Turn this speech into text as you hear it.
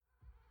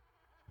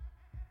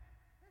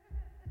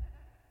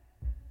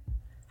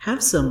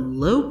Have some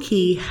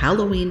low-key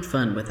Halloween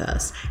fun with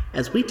us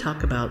as we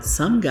talk about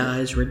some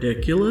guy's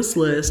ridiculous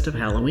list of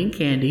Halloween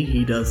candy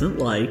he doesn't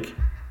like,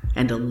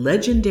 and a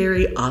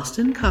legendary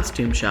Austin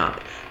costume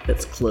shop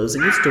that's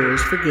closing its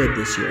doors for good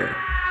this year.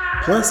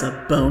 Plus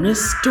a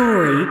bonus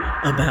story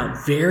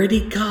about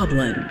Verity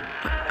Goblin.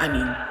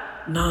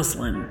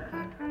 Noslin.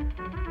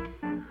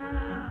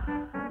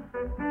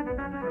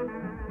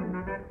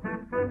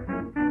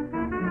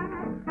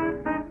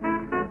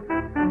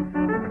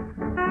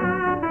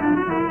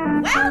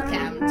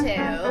 Welcome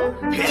to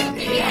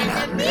Penny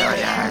and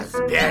Amelia's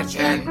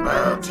Bitchin'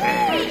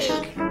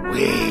 Boutique.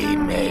 We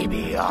may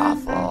be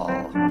awful,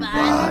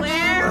 but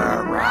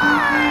we're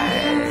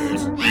right.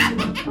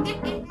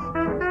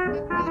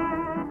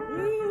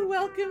 Woo,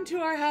 welcome to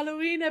our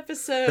Halloween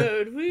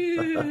episode.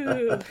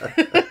 Woo!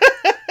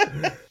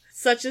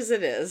 Such as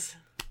it is.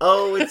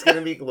 Oh, it's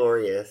gonna be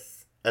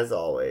glorious, as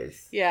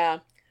always. Yeah.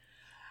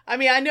 I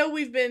mean, I know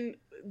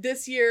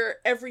this year,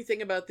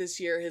 everything about this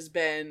year has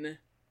been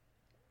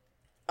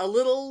a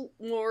little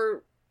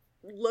more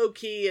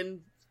low-key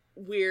and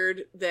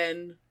weird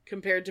than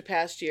compared to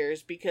past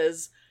years,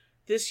 because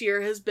this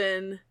year has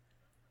been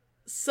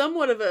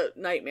somewhat of a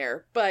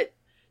nightmare, but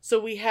so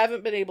we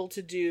haven't been able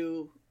to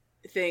do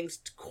things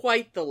to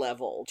quite the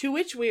level to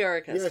which we are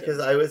accustomed. Yeah,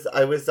 because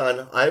I was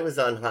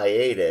on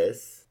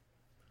hiatus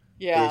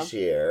this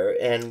year,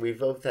 and we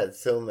both had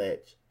so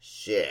much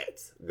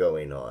shit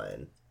going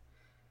on.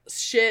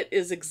 Shit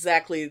is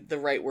exactly the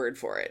right word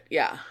for it.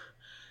 Yeah.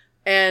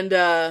 And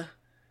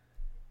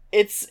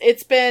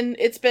it's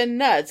been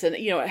nuts, and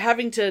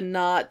having to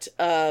not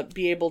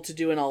be able to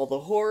do an all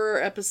the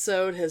horror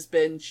episode has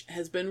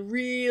been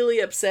really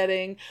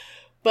upsetting.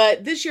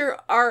 But this year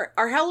our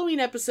Halloween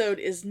episode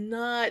is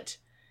not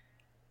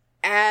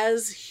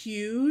as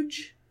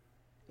huge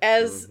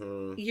as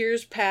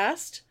years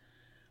past.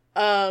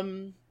 I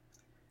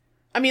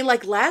mean,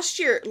 like last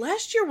year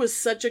was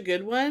such a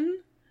good one.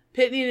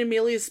 Pitney and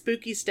Amelia's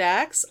Spooky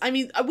Stacks. I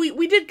mean,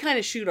 we did kind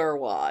of shoot our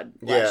wad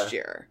last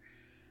year.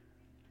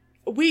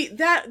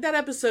 That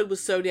episode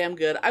was so damn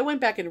good. I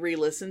went back and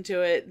re-listened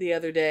to it the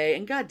other day,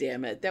 and god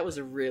damn it, that was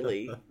a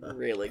really,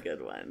 really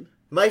good one.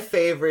 My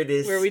favorite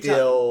is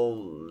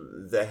still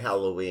the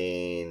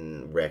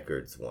Halloween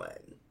Records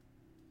one.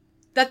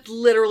 That's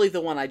literally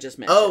the one I just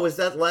mentioned. Oh, was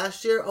that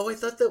last year? Oh, I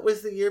thought that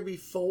was the year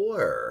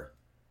before.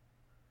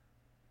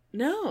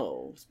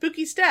 No,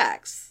 Spooky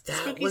Stacks. That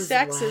Spooky was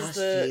Stacks last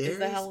is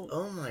the Halloween.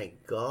 Oh my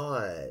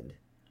god.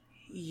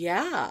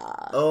 Yeah.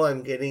 Oh,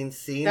 I'm getting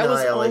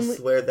senile. I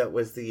swear that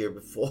was the year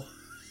before.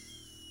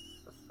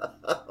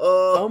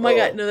 Oh my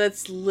god, no,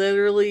 that's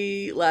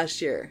literally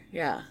last year.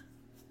 Yeah.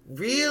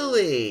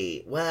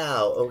 Really?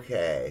 Wow.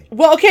 Okay.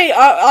 Well, okay.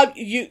 I'm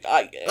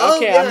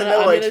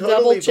gonna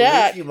double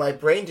check. You. My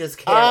brain just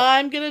can't.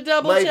 I'm gonna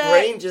double check. My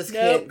brain just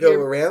can't go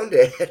around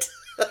it.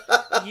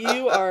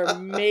 You are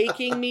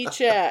making me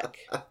check.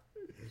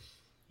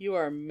 You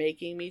are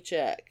making me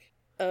check.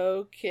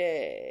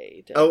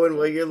 Okay. And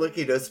while you're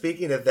looking,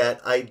 speaking of that,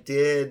 I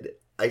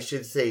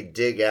should say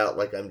dig out,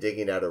 like I'm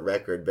digging out a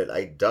record, but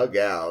I dug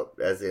out,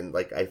 as in,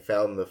 like, I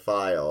found the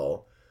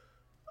file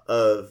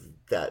of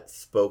that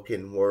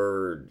spoken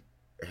word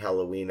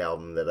Halloween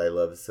album that I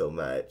love so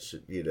much.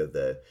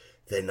 The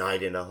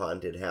Night in a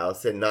Haunted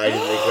House and Night in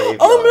the Graveyard.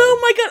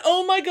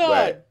 Oh my god.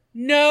 What?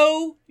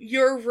 No,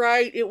 you're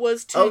right. It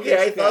was 2 years ago.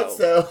 Okay, I thought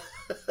so.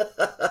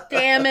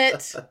 Damn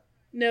it.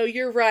 No,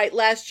 you're right.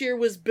 Last year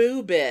was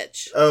Boo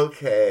Bitch.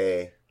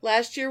 Okay.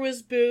 Last year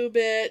was Boo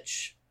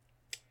Bitch.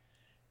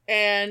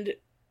 And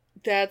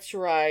that's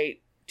right.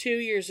 2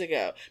 years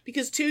ago.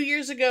 Because 2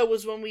 years ago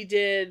was when we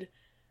did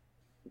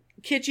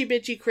Kitschy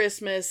Bitchy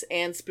Christmas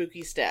and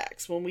Spooky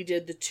Stacks. When we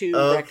did the two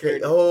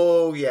record.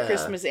 Oh, yeah.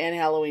 Christmas and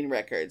Halloween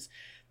records.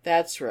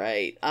 That's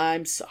right. I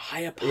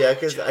apologize. Yeah,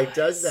 because I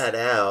dug that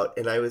out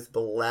and I was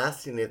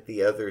blasting it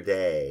the other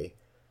day.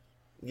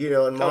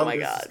 And Mom was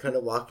just kind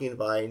of walking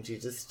by, and she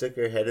just stuck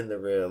her head in the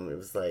room. It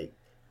was like,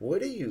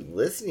 "What are you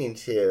listening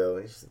to?"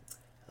 And she's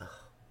like,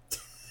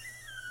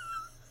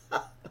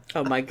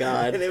 oh my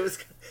god! And it was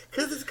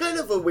because it's kind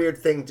of a weird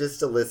thing just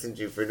to listen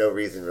to for no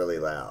reason, really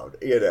loud.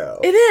 It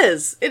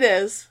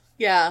is.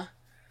 Yeah.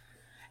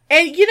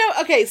 And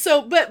okay.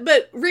 So,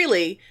 but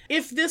really,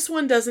 if this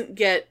one doesn't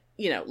get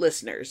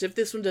listeners, if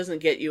this one doesn't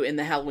get you in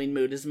the Halloween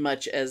mood as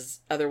much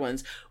as other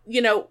ones,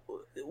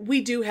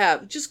 we do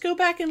have, just go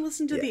back and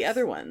listen to the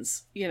other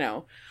ones,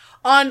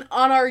 on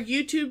our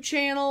YouTube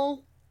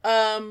channel.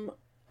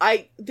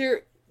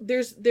 There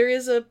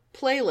is a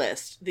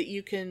playlist that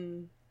you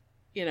can,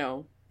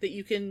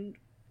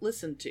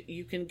 listen to,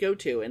 you can go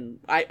to, and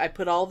I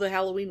put all the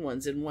Halloween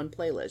ones in one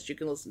playlist. You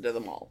can listen to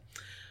them all,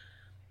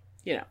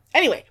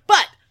 anyway,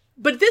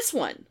 but this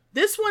one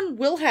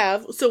will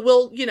have, so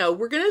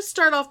we're going to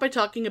start off by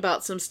talking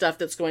about some stuff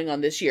that's going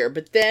on this year,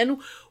 but then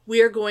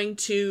we are going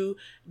to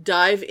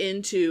dive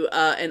into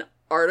an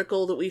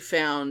article that we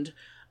found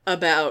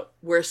about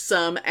where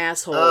some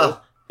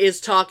asshole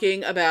is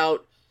talking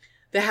about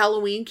the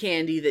Halloween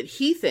candy that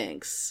he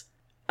thinks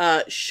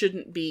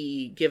shouldn't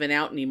be given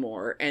out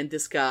anymore, and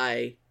this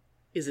guy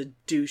is a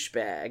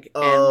douchebag,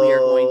 and we are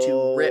going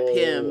to rip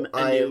him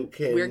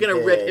we're going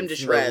to rip him to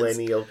shreds.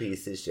 Millennial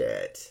piece of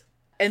shit.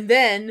 And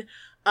then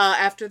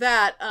after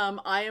that,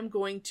 I am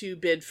going to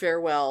bid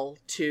farewell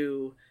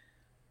to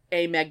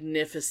a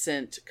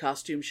magnificent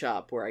costume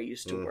shop where I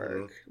used to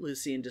work,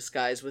 Lucy in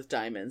Disguise with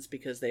Diamonds,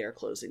 because they are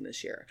closing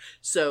this year.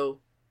 So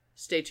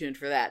stay tuned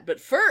for that. But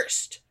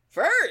first,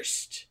 we're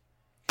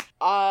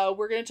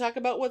going to talk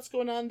about what's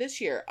going on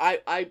this year.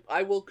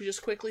 I will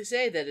just quickly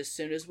say that as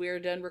soon as we are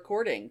done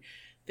recording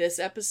this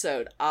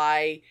episode,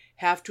 I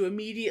have to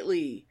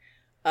immediately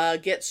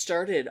get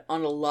started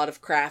on a lot of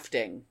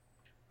crafting,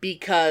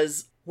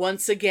 because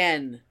once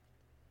again,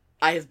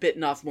 I have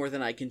bitten off more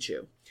than I can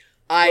chew.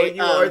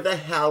 You are the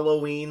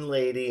Halloween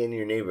lady in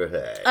your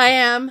neighborhood. I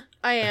am.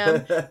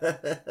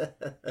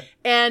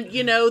 And,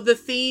 you know, the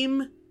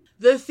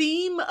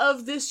theme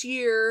of this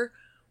year,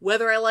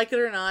 whether I like it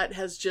or not,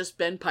 has just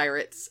been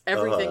pirates.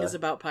 Everything is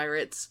about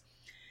pirates.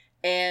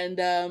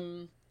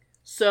 And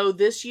so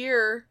this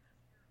year,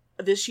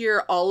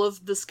 all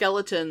of the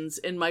skeletons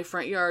in my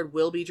front yard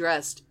will be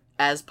dressed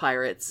as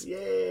pirates.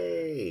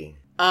 Yay!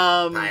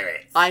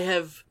 Pirates. I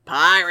have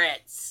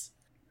pirates.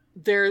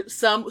 There,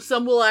 some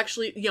will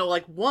actually, you know,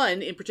 like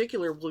one in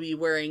particular will be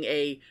wearing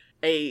a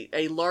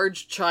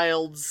large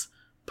child's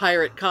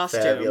pirate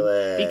costume.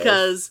 Fabulous.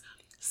 Because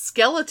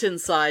skeleton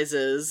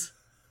sizes,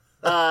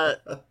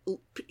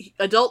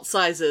 adult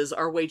sizes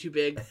are way too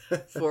big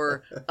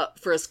for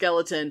a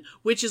skeleton,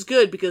 which is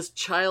good because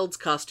child's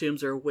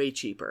costumes are way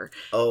cheaper.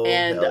 Oh,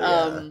 and hell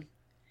yeah.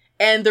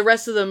 And the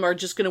rest of them are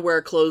just going to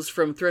wear clothes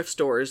from thrift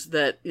stores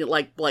that, you know,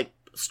 like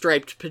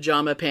striped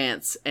pajama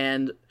pants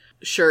and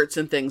shirts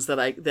and things that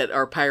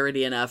are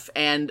piratey enough.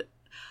 And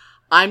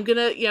I'm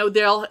gonna, you know,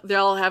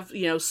 they'll have,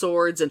 you know,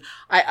 swords, and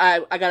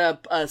I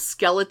got a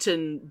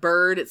skeleton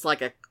bird. It's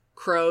like a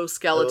crow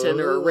skeleton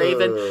or a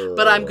raven,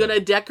 but I'm gonna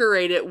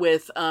decorate it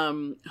with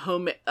some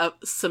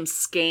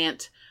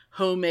scant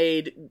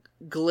homemade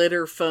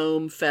glitter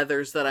foam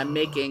feathers that I'm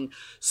making,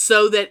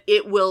 so that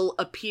it will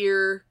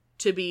appear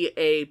to be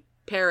a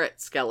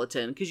parrot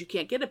skeleton, because you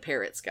can't get a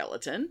parrot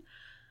skeleton.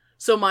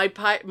 So my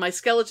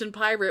skeleton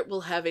pirate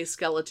will have a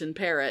skeleton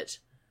parrot.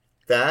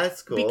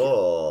 That's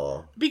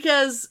cool.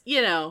 Because,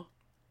 you know,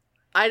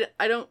 I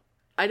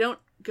don't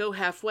go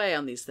halfway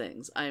on these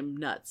things. I'm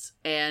nuts.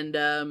 And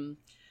I'm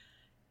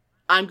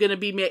going to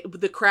be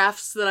the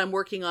crafts that I'm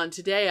working on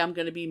today. I'm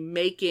going to be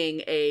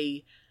making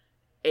a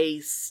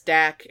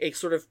stack, a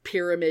sort of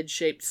pyramid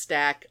shaped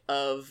stack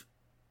of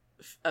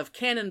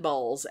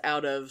cannonballs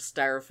out of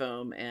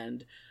styrofoam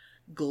and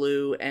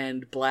glue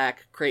and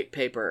black crepe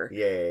paper.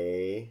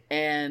 Yay.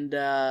 And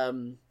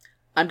I'm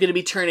going to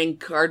be turning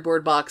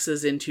cardboard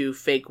boxes into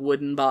fake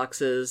wooden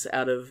boxes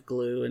out of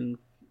glue and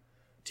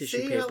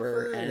tissue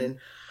paper. And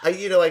I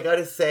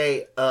gotta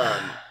say,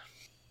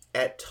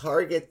 at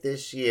Target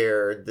this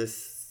year,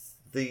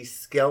 the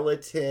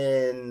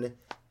skeleton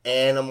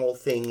animal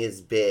thing is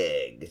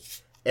big.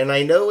 And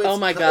I know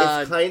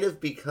it's kind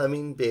of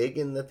becoming big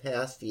in the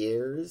past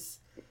years,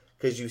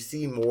 because you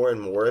see more and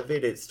more of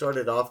it. It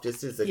started off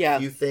just as a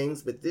few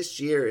things, but this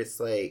year it's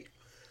like,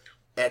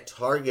 at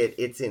Target,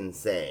 it's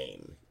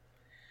insane.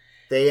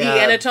 The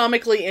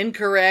anatomically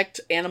incorrect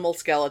animal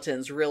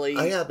skeletons really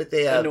but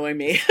they have annoy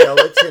me.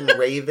 skeleton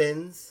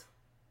ravens.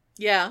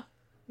 Yeah.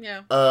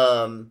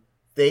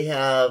 They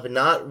have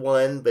not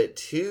one, but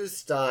two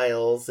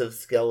styles of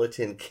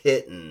skeleton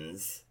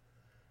kittens.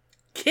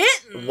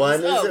 Kittens?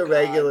 One is a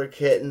regular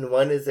kitten,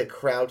 one is a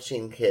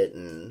crouching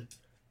kitten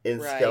in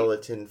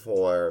skeleton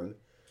form.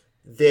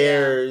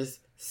 There's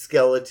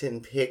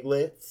skeleton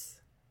piglets.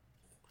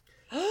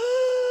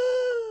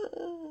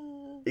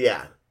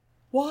 Yeah.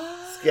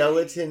 What?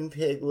 Skeleton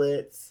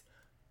piglets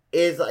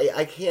is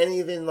I can't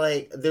even,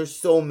 there's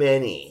so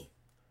many.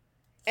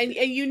 And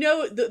you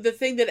know, the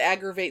thing that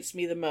aggravates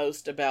me the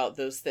most about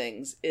those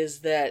things is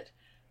that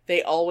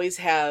they always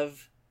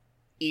have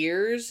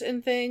ears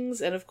and things,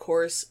 and of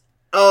course...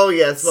 Oh,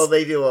 yes, well,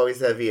 they do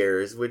always have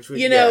ears, which would,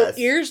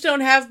 ears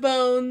don't have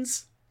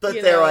bones. But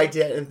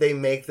they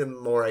make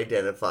them more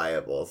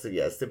identifiable, so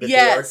yes, but they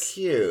are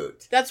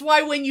cute. That's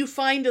why when you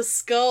find a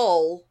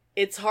skull,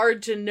 it's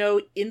hard to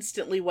know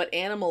instantly what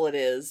animal it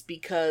is,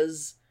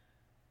 because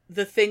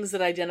the things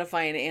that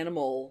identify an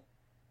animal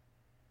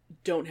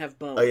don't have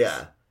bones. Oh,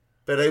 yeah.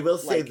 But I will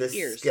say the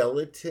ears.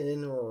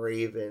 Skeleton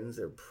ravens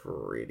are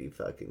pretty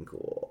fucking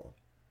cool.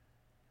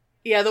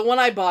 Yeah, the one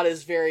I bought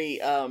is very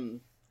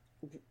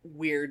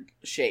weird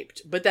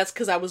shaped, but that's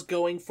because I was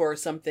going for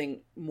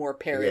something more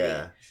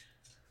parody.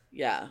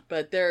 Yeah,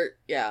 but they're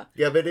Yeah,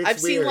 but it's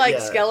I've weird, seen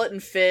skeleton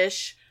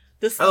fish.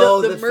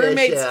 The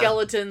mermaid fish,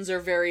 skeletons are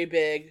very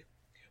big,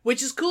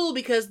 which is cool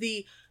because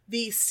the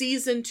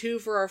season 2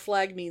 for Our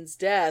Flag Means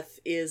Death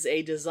is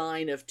a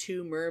design of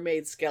 2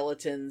 mermaid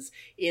skeletons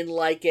in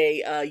like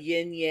a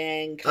yin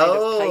yang kind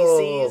of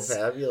Pisces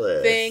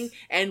fabulous thing,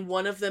 and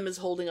one of them is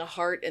holding a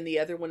heart and the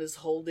other one is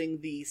holding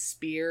the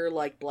spear,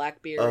 like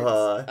Blackbeard's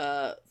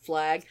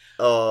flag.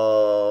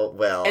 Oh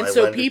well, and I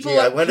so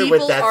wonder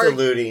what that's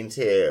alluding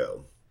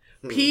to.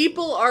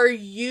 People are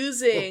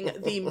using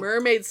the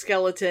mermaid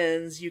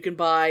skeletons you can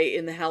buy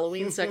in the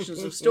Halloween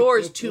sections of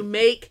stores to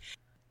make.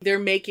 They're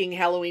making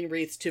Halloween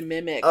wreaths to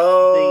mimic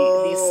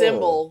the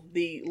symbol,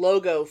 the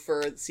logo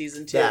for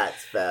season 2.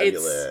 That's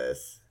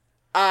fabulous.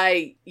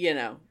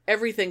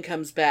 Everything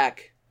comes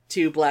back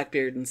to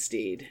Blackbeard and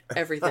Steed.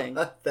 Everything.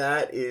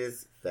 That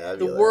is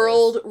fabulous. The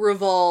world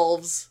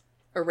revolves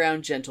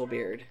around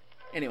Gentlebeard.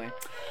 Anyway,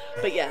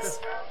 but yes.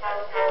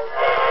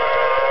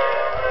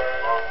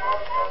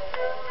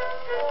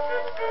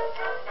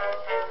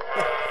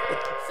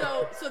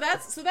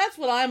 So that's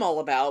what I'm all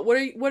about. What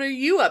are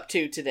you up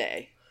to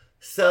today?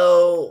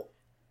 So,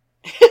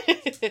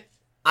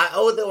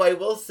 although I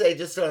will say,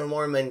 just on a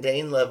more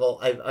mundane level,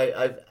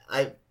 I've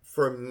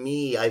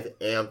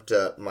amped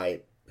up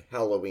my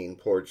Halloween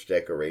porch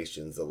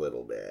decorations a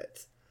little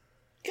bit.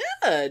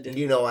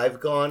 Good. I've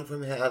gone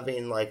from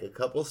having like a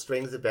couple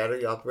strings of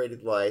battery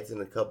operated lights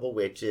and a couple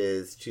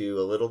witches to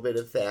a little bit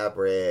of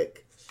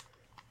fabric,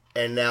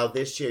 and now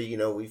this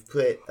year, we've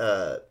put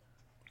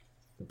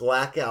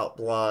blackout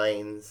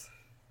blinds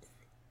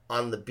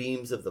on the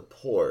beams of the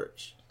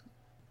porch.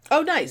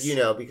 Oh, nice.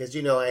 Because,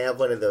 I have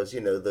one of those,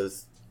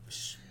 those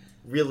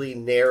really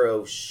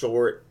narrow,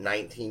 short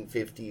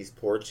 1950s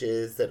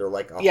porches that are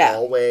like a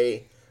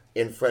hallway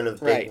in front of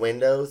big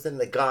windows, and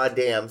the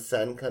goddamn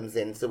sun comes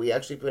in. So we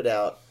actually put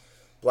out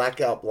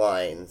blackout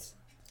blinds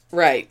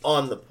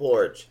on the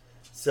porch.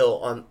 So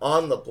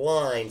on the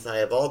blinds, I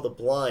have all the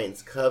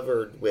blinds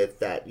covered with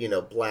that,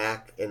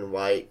 black and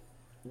white,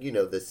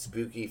 the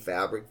spooky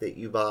fabric that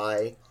you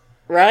buy.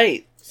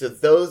 Right. So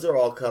those are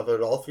all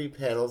covered. All 3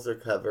 panels are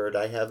covered.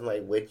 I have my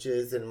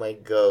witches and my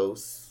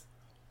ghosts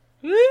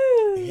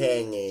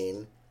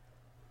hanging.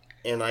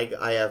 And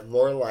I have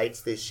more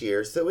lights this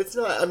year. So it's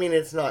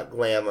not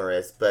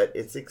glamorous, but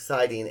it's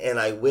exciting. And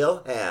I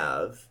will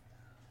have,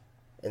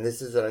 and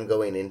this is what I'm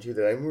going into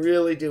that I'm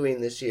really doing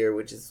this year,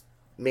 which is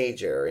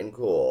major and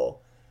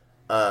cool.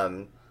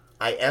 I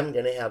am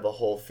going to have a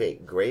whole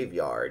fake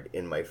graveyard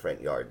in my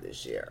front yard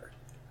this year.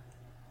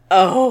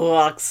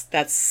 Oh,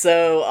 that's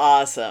so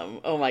awesome.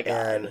 Oh my God.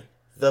 And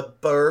the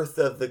birth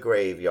of the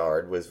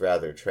graveyard was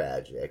rather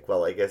tragic.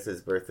 Well, I guess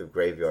as birth of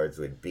graveyards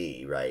would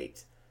be,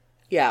 right?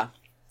 Yeah.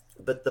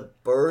 But the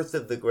birth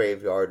of the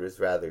graveyard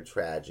was rather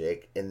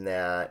tragic in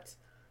that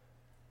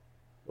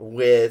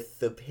with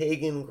the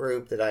pagan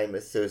group that I'm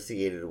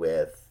associated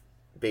with,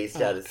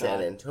 based out of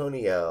San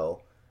Antonio,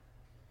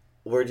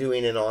 we're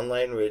doing an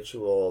online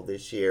ritual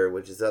this year,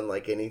 which is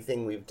unlike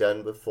anything we've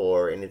done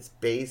before, and it's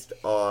based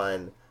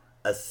on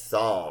a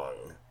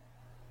song.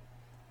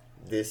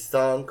 This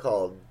song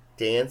called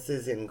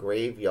Dances in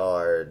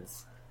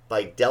Graveyards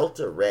by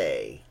Delta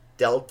Ray.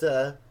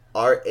 Delta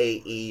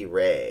R-A-E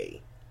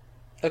Ray.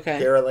 Okay.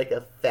 They're like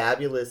a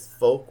fabulous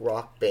folk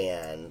rock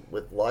band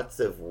with lots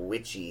of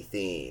witchy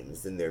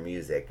themes in their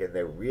music, and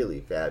they're really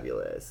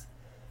fabulous.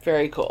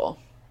 Very cool.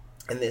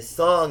 And this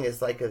song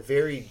is like a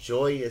very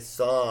joyous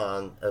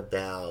song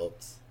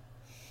about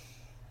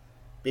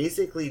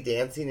basically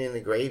dancing in a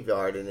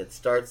graveyard, and it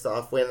starts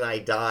off, when I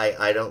die,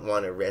 I don't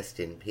want to rest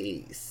in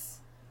peace.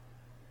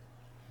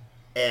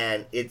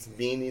 And it's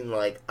meaning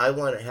like, I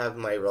want to have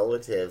my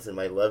relatives and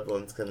my loved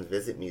ones come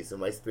visit me so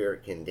my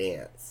spirit can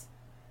dance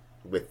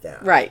with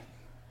them. Right.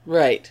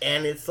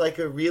 And it's like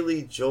a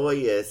really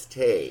joyous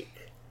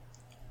take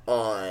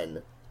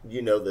on,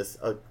 this,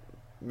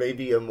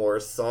 maybe a more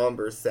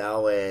somber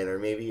Samhain, or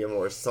maybe a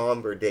more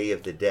somber Day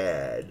of the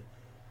Dead.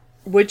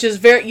 Which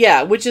is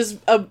which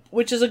is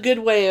a good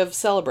way of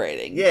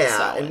celebrating. Yeah,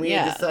 Samhain. and we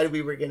decided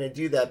we were going to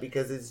do that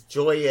because it's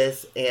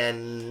joyous,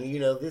 and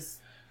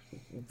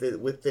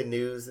with the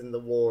news and the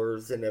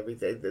wars and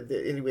everything.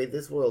 Anyway,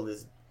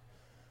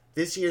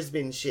 this year's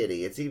been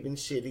shitty. It's even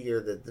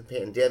shittier than the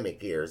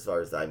pandemic year, as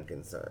far as I'm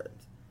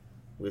concerned.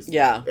 With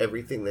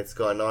everything that's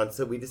gone on,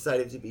 so we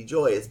decided to be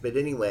joyous. But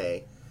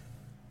anyway,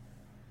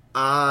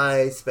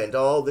 I spent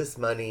all this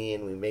money,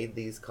 and we made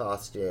these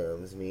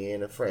costumes. Me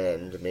and a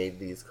friend made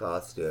these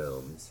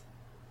costumes.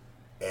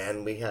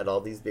 And we had all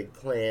these big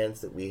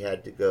plans that we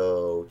had to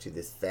go to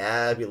this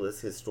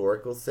fabulous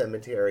historical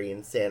cemetery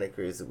in Santa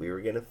Cruz that we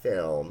were going to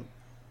film.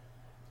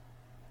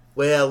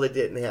 Well, it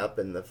didn't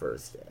happen the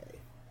first day.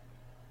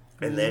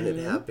 And then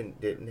it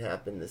didn't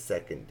happen the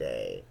second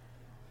day.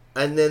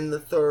 And then the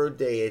third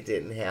day it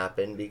didn't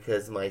happen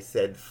because my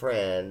said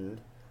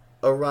friend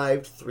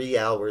arrived 3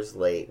 hours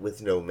late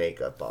with no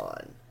makeup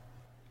on.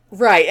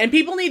 Right, and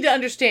people need to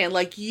understand,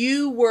 like,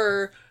 you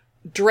were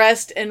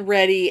dressed and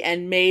ready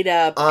and made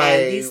up,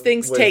 and these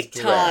things take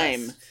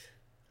time.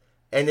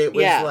 And it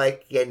was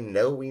like,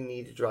 we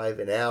need to drive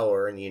an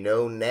hour,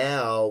 and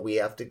now we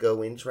have to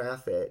go in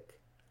traffic.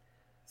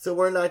 So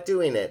we're not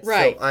doing it.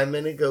 Right. So I'm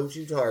going to go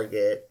to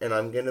Target, and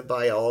I'm going to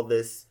buy all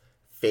this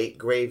fake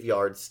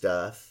graveyard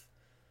stuff.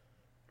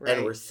 Right.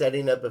 And we're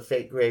setting up a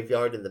fake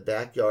graveyard in the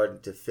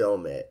backyard to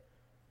film it.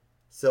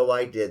 So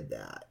I did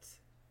that.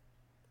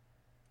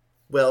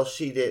 Well,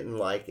 she didn't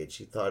like it.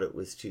 She thought it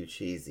was too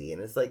cheesy.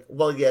 And it's like,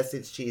 well, yes,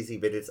 it's cheesy,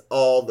 but it's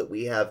all that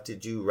we have to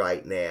do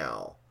right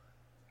now.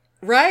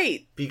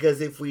 Right. Because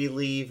if we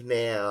leave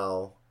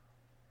now,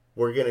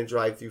 we're going to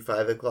drive through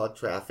 5 o'clock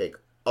traffic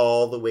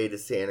all the way to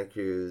Santa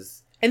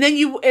Cruz. And then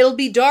it'll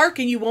be dark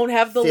and you won't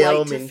have the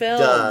light to film.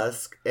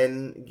 Dusk.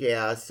 And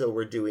yeah, so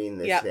we're doing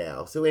this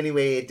now. So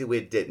anyway, it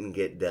didn't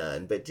get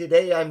done. But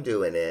today I'm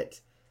doing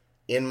it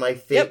in my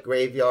fake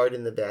graveyard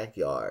in the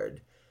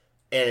backyard.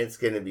 And it's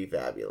going to be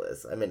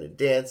fabulous. I'm going to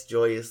dance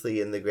joyously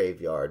in the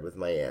graveyard with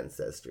my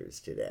ancestors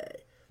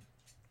today.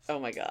 Oh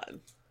my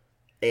God.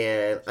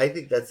 And I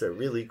think that's a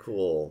really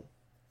cool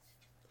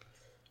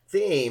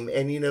theme.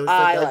 And, it's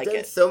like I've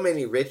done so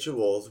many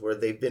rituals where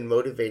they've been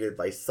motivated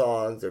by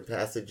songs or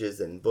passages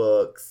in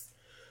books.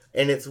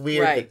 And it's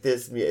weird that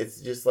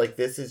it's just like,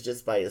 this is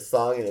just by a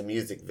song and a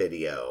music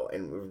video.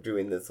 And we're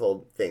doing this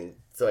whole thing.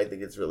 So I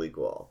think it's really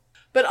cool.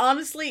 But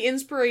honestly,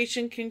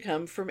 inspiration can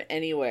come from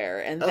anywhere.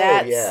 And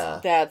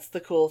that's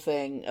the cool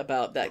thing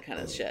about that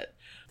kind of shit.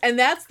 And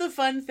that's the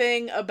fun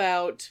thing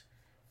about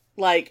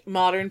like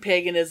modern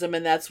paganism,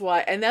 and that's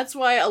why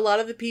a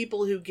lot of the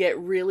people who get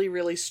really,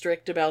 really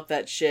strict about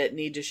that shit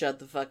need to shut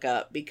the fuck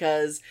up,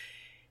 because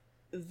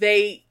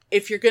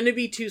if you're going to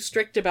be too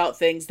strict about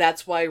things,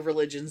 that's why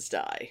religions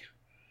die.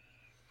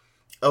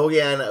 Oh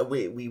yeah, and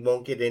we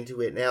won't get into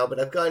it now, but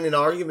I've gotten in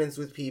arguments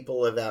with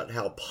people about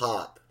how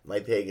pop my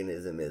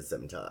paganism is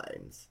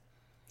sometimes.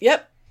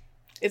 Yep.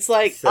 It's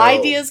like,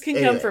 ideas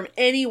can come from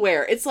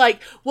anywhere. It's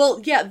like, well,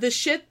 yeah, the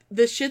shit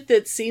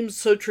that seems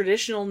so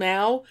traditional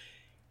now,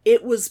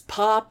 it was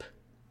pop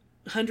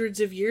hundreds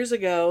of years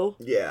ago.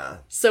 Yeah.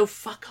 So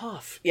fuck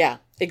off. Yeah,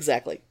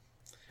 exactly.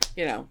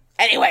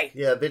 Anyway.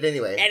 Yeah, but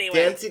anyway.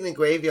 Dancing in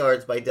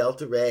Graveyards by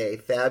Delta Rae.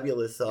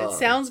 Fabulous song. It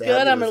sounds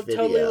good. I'm going to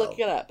totally look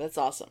it up. That's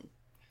awesome.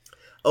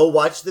 Oh,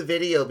 watch the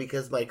video,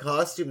 because my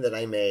costume that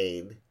I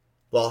made,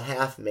 well,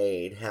 half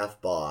made, half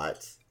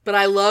bought. But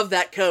I love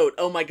that coat.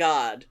 Oh my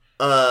God.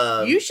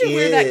 You should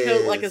wear that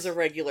coat like as a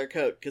regular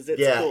coat, because it's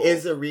cool. Yeah,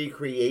 is a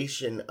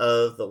recreation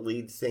of the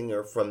lead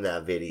singer from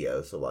that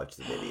video, so watch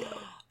the video.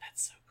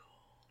 That's so cool.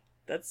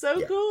 That's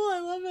so cool. I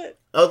love it.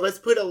 Oh, let's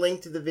put a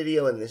link to the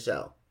video in the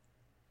show.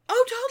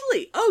 Oh,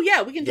 totally. Oh,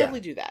 yeah, we can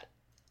totally do that.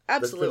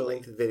 Absolutely. Let's put a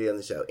link to the video in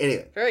the show.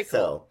 Anyway. Very cool.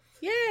 So,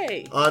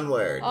 yay.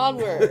 Onward.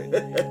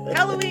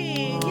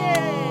 Halloween.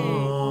 Yay.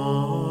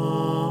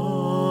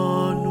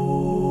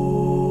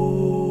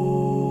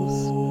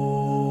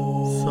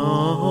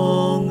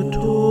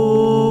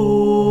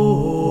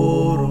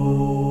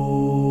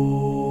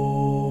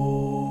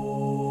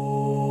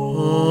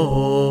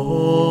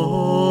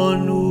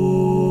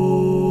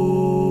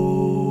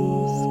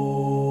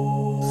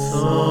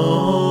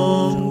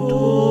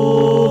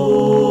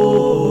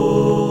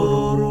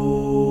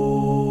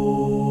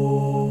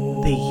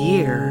 The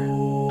Year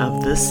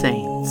of the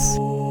Saints.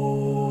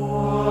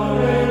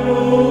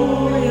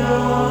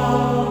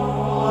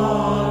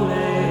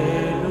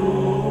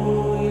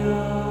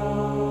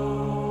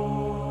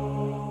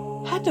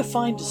 Had to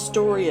find a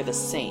story of a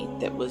saint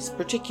that was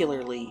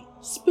particularly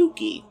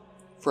spooky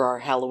for our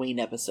Halloween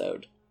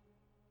episode.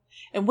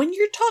 And when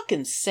you're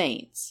talking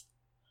saints,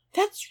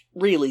 that's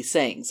really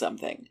saying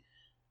something.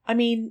 I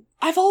mean,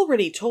 I've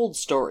already told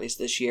stories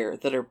this year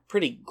that are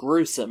pretty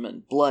gruesome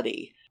and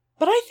bloody,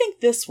 but I think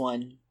this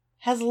one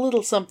has a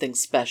little something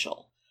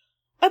special.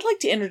 I'd like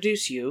to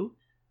introduce you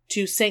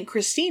to St.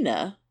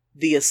 Christina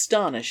the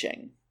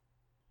Astonishing.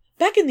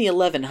 Back in the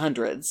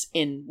 1100s,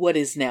 in what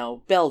is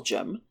now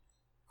Belgium,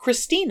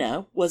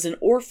 Christina was an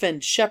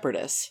orphaned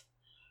shepherdess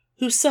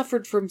who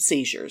suffered from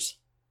seizures.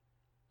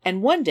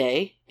 And one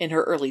day, in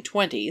her early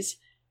 20s,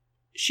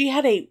 she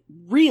had a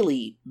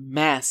really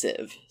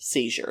massive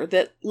seizure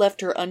that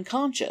left her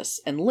unconscious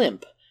and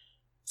limp,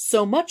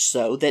 so much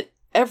so that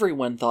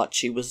everyone thought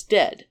she was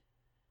dead.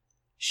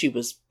 She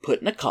was put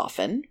in a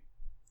coffin,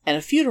 and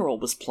a funeral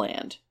was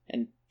planned,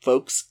 and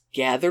folks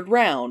gathered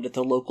round at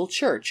the local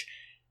church.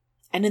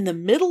 And in the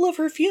middle of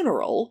her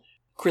funeral,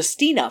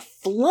 Christina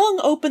flung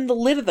open the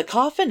lid of the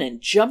coffin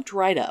and jumped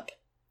right up.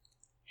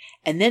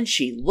 And then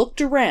she looked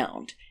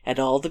around at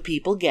all the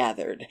people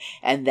gathered,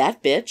 and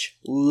that bitch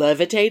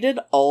levitated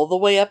all the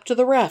way up to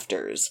the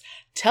rafters,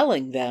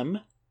 telling them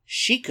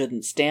she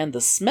couldn't stand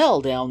the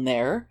smell down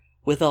there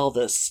with all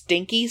the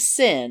stinky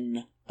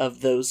sin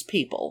of those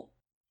people.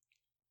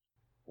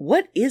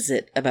 What is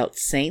it about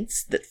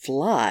saints that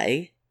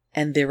fly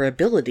and their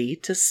ability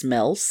to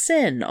smell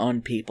sin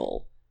on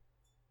people?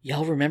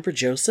 Y'all remember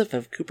Joseph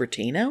of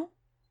Cupertino?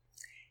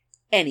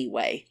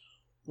 Anyway,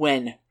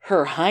 when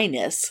Her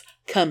Highness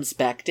comes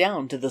back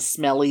down to the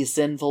smelly,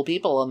 sinful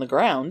people on the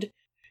ground,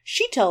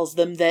 she tells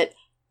them that,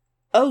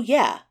 oh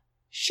yeah,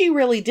 she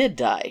really did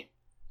die.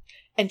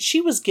 And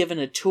she was given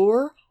a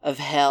tour of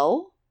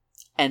hell,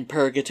 and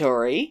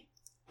purgatory,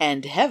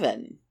 and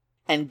heaven.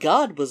 And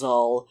God was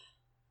all,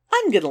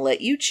 I'm gonna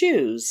let you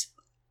choose.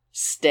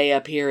 Stay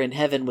up here in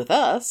heaven with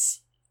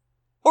us,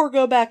 or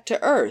go back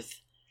to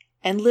earth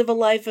and live a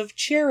life of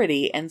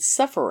charity and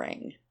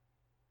suffering.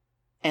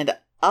 And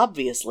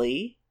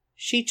obviously,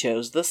 she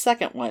chose the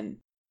second one.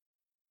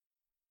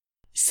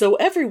 So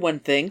everyone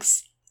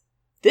thinks,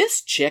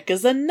 this chick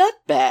is a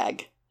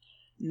nutbag.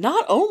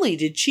 Not only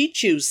did she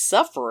choose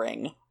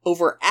suffering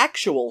over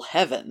actual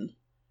heaven,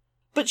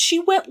 but she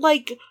went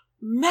like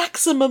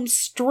maximum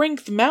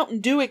strength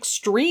Mountain Dew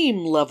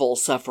extreme level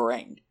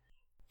suffering,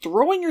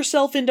 throwing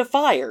herself into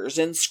fires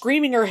and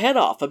screaming her head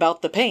off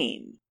about the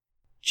pain,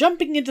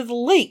 jumping into the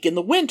lake in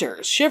the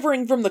winter,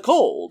 shivering from the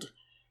cold,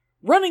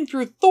 running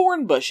through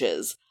thorn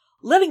bushes,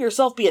 letting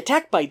herself be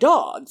attacked by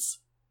dogs,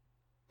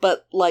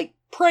 but like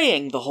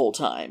praying the whole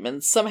time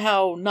and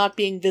somehow not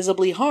being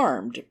visibly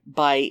harmed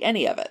by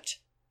any of it.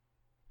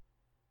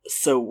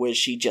 So was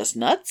she just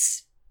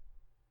nuts?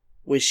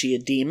 Was she a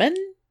demon?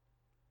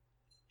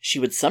 She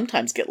would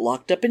sometimes get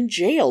locked up in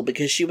jail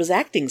because she was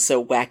acting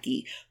so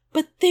wacky,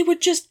 but they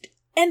would just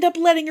end up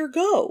letting her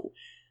go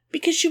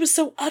because she was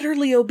so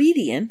utterly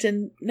obedient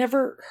and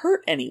never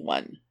hurt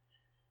anyone.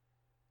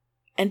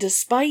 And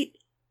despite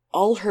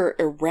all her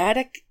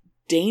erratic,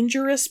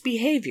 dangerous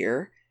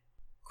behavior,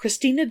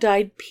 Christina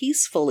died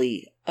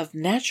peacefully of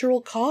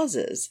natural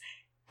causes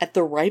at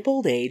the ripe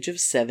old age of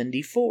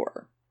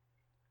 74.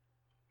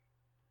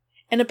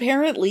 And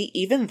apparently,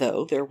 even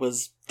though there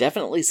was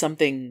definitely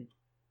something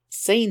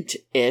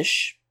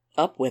saint-ish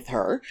up with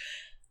her,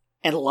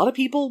 and a lot of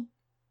people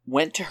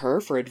went to her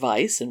for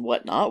advice and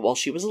whatnot while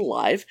she was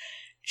alive,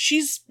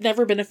 she's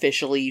never been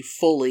officially,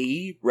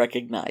 fully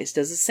recognized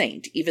as a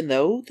saint, even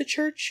though the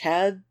church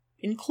had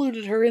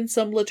included her in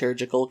some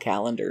liturgical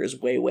calendars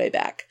way, way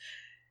back.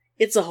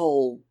 It's a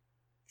whole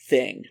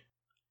thing.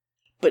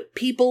 But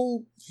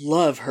people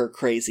love her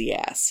crazy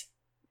ass.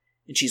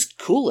 And she's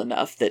cool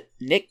enough that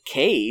Nick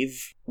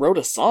Cave wrote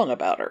a song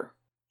about her.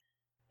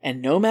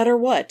 And no matter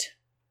what,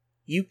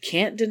 you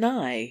can't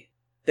deny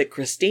that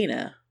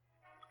Christina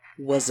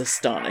was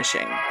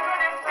astonishing.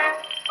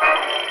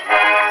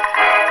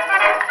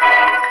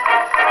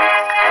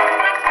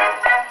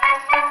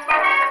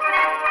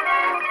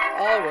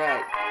 All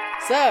right.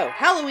 So,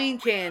 Halloween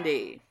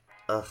candy.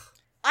 Ugh.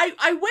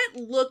 I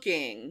went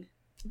looking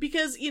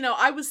because,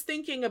 I was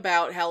thinking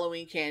about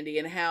Halloween candy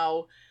and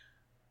how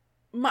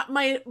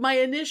my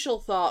initial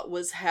thought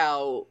was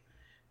how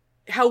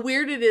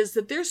weird it is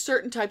that there's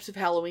certain types of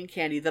Halloween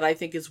candy that I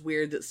think is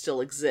weird that still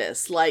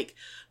exists. Like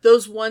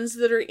those ones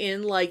that are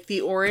in like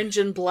the orange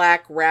and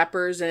black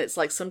wrappers and it's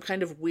like some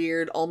kind of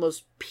weird,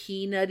 almost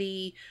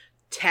peanutty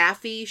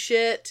taffy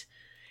shit.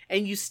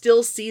 And you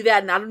still see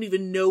that and I don't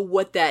even know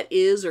what that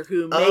is or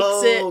who makes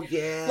it.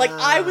 Yeah. Like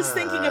I was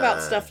thinking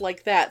about stuff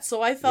like that. So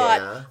I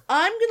thought,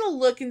 I'm going to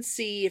look and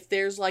see if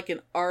there's like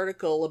an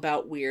article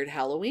about weird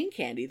Halloween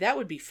candy. That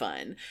would be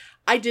fun.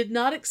 I did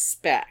not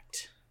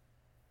expect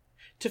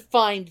to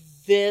find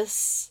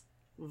this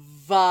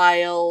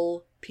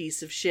vile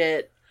piece of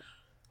shit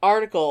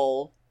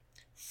article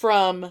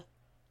from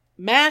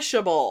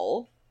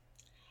Mashable.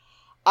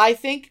 I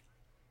think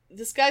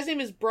this guy's name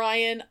is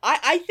Brian.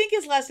 I think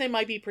his last name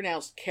might be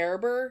pronounced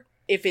Kerber,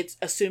 if it's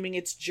assuming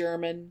it's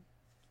German.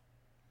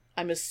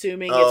 I'm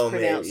assuming it's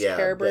pronounced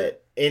Kerber.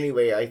 But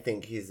anyway, I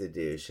think he's a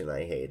douche and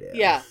I hate him.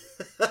 Yeah.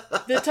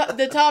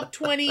 The top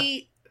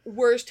 20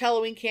 worst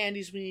Halloween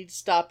candies we need to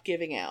stop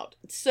giving out.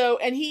 So,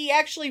 and he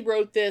actually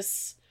wrote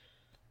this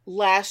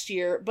last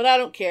year, but I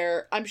don't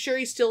care. I'm sure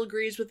he still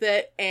agrees with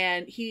it,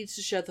 and he needs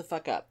to shut the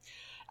fuck up.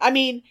 I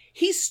mean,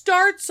 he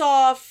starts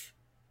off,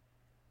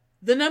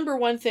 the number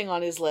one thing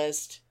on his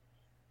list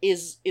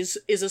is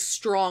a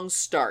strong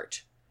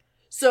start.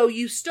 So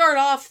you start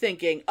off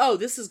thinking, oh,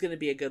 this is going to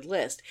be a good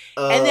list.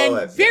 And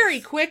then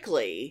very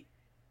quickly,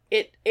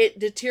 it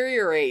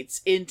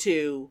deteriorates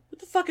into, what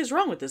the fuck is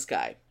wrong with this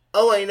guy?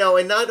 Oh, I know.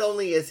 And not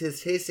only is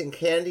his taste in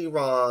candy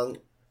wrong,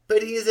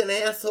 but he's an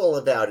asshole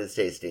about his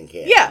taste in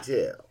candy,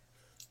 too.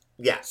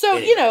 Yeah.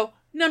 So,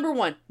 number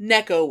one,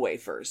 Necco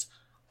wafers.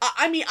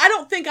 I mean, I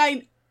don't think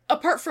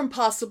apart from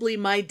possibly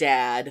my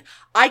dad,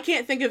 I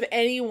can't think of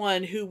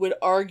anyone who would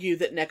argue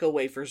that Necco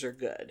wafers are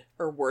good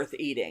or worth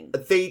eating.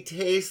 They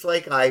taste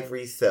like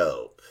ivory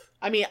soap.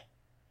 I mean,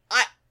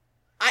 I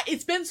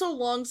it's been so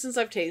long since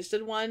I've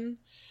tasted one,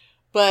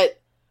 but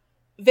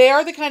they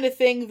are the kind of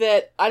thing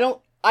that I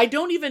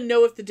don't even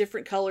know if the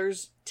different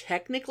colors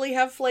technically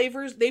have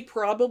flavors. They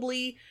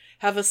probably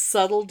have a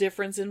subtle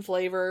difference in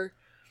flavor.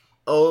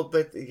 Oh,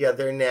 but yeah,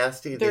 they're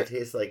nasty. They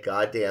taste like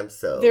goddamn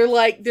soap.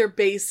 They're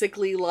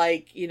basically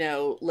like,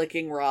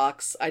 licking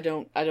rocks. I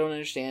don't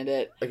understand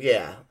it.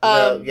 Yeah.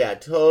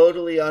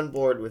 Totally on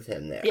board with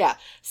him there. Yeah.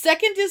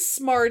 Second is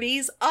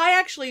Smarties. I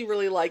actually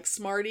really like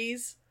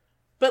Smarties.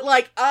 But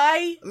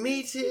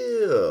Me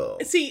too.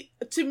 See,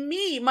 to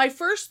me, my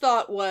first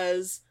thought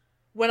was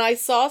when I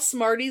saw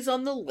Smarties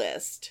on the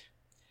list.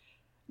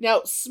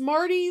 Now,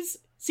 Smarties,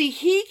 see,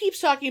 he keeps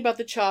talking about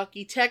the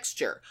chalky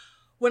texture.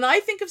 When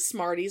I think of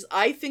Smarties,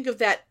 I think of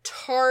that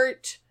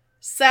tart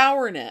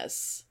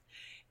sourness.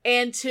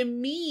 And to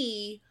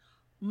me,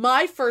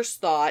 my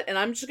first thought, and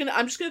I'm just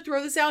gonna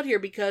throw this out here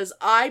because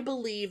I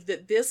believe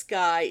that this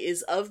guy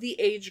is of the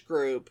age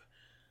group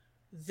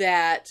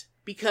that,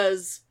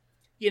 because,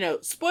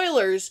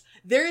 spoilers,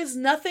 there is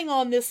nothing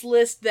on this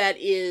list that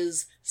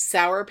is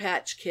Sour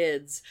Patch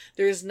Kids.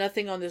 There's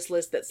nothing on this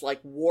list that's like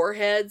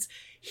Warheads.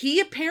 He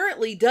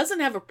apparently doesn't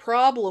have a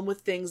problem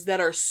with things that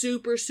are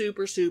super,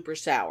 super, super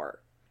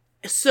sour.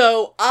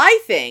 So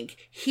I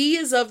think he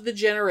is of the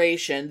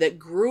generation that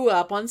grew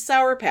up on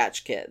Sour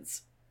Patch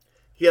Kids.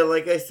 Yeah,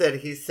 like I said,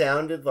 he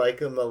sounded like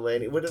a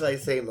millennial. What did I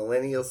say?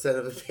 Millennial son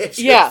of a bitch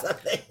Yeah. or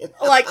something?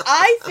 Like,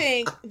 I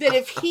think that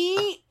if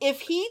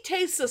he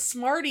tastes a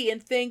Smartie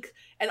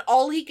and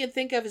all he can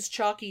think of is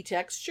chalky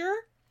texture,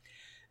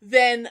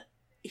 then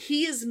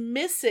he is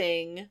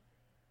missing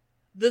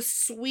the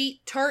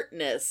sweet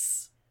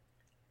tartness.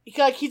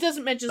 Like, he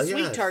doesn't mention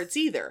sweet tarts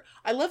either.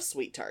 I love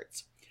sweet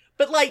tarts.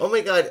 But like, oh my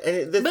god!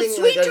 And but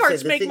sweet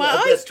tarts make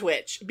my eyes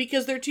twitch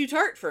because they're too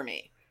tart for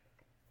me.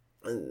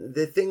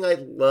 The thing I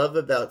love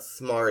about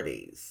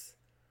Smarties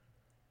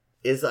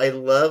is I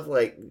love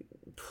like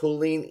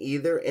pulling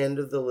either end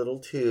of the little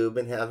tube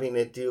and having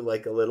it do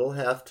like a little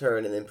half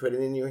turn and then put it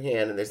in your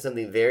hand, and there's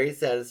something very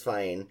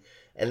satisfying.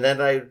 And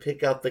then I would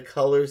pick out the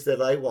colors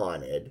that I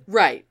wanted.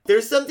 Right.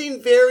 There's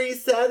something very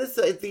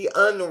satisfying. The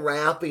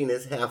unwrapping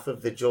is half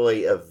of the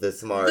joy of the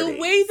Smarties. The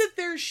way that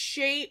they're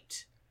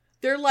shaped,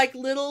 they're like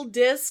little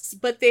discs,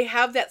 but they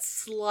have that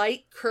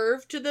slight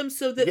curve to them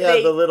so that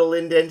the little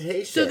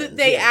indentation. So that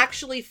they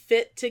actually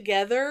fit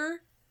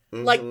together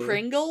like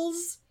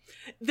Pringles.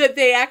 That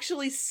they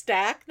actually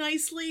stack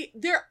nicely.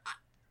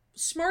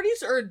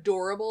 Smarties are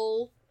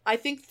adorable. I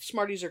think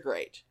Smarties are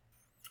great.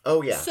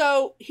 Oh, yeah.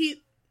 So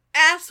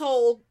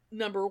asshole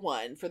number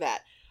 1 for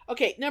that.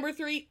 Okay, number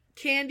 3,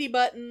 candy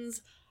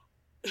buttons.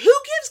 Who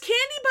gives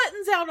candy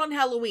buttons out on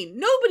Halloween?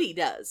 Nobody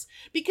does.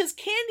 Because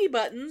candy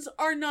buttons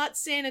are not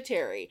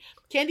sanitary.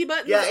 Candy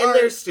buttons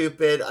they're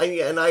stupid.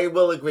 I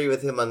will agree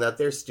with him on that.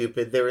 They're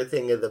stupid. They're a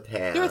thing of the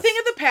past. They're a thing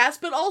of the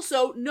past, but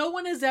also no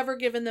one has ever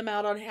given them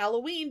out on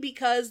Halloween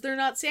because they're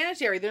not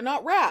sanitary. They're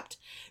not wrapped.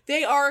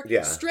 They are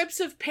strips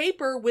of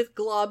paper with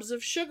globs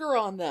of sugar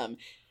on them.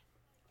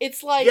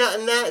 It's like... Yeah,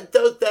 and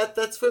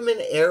that's from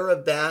an era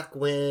back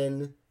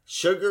when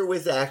sugar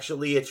was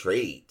actually a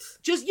treat.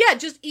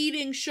 Just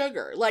eating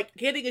sugar. Like,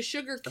 getting a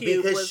sugar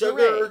cube because was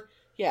sugar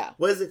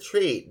was a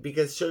treat.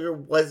 Because sugar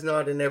was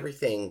not in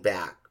everything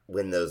back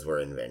when those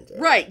were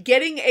invented. Right.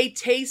 Getting a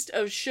taste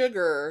of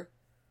sugar,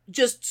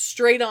 just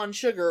straight on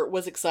sugar,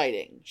 was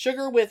exciting.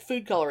 Sugar with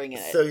food coloring in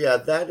it. So,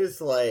 that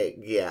is like,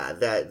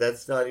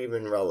 that's not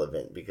even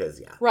relevant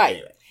because, Right.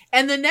 Anyway.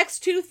 And the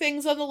next 2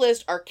 things on the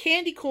list are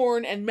candy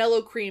corn and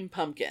mellow cream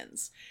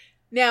pumpkins.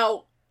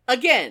 Now,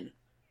 again,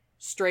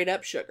 straight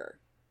up sugar.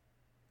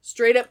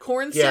 Straight up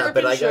corn syrup and sugar.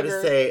 Yeah, but I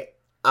gotta say,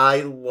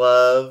 I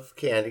love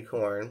candy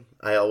corn.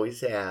 I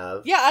always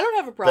have. Yeah, I don't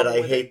have a problem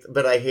with it.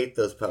 But I hate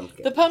those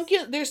pumpkins. The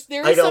pumpkin, there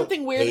is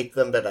something weird. I hate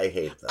them, but I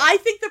hate them. I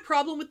think the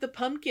problem with the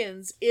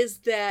pumpkins is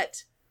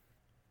that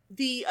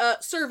the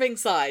serving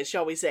size,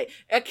 shall we say.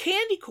 A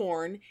candy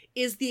corn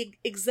is the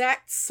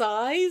exact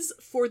size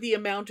for the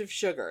amount of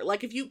sugar.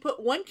 Like, if you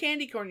put 1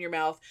 candy corn in your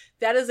mouth,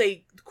 that is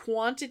a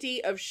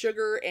quantity of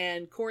sugar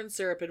and corn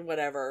syrup and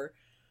whatever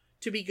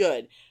to be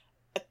good.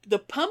 The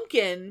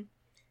pumpkin,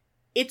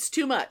 it's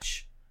too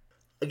much.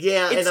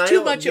 Yeah, it's and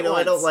too much at once.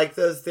 I don't like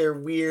those. They're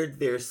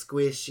weird. They're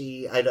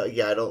squishy. I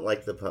don't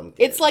like the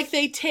pumpkins. It's like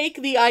they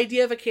take the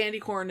idea of a candy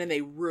corn and they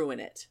ruin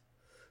it.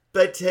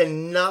 But to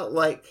not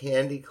like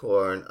candy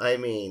corn, I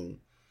mean,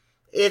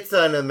 it's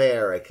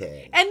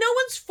un-American. And no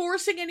one's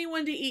forcing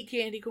anyone to eat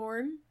candy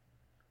corn.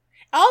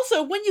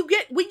 Also, when you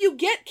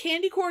get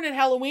candy corn at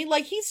Halloween,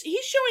 like he's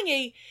showing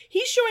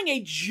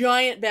a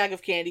giant bag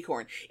of candy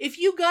corn. If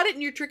you got it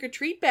in your trick or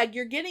treat bag,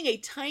 you're getting a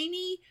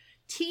teeny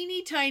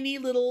tiny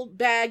little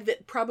bag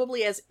that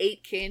probably has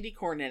 8 candy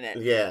corn in it.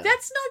 Yeah,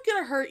 that's not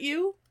gonna hurt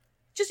you.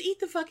 Just eat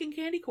the fucking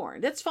candy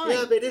corn. That's fine.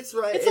 Yeah, but it's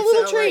right. It's a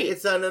little treat.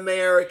 It's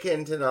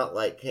un-American to not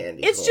like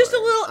candy corn. It's just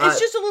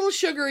a little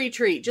sugary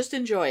treat. Just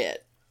enjoy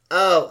it.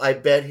 Oh, I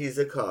bet he's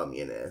a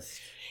communist.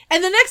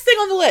 And the next thing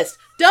on the list,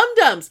 Dum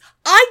Dums.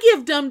 I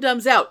give Dum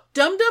Dums out.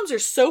 Dum Dums are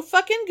so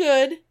fucking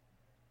good.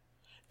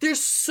 They're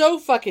so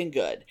fucking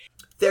good.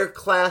 They're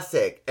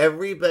classic.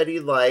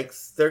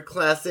 They're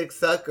classic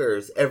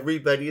suckers.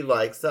 Everybody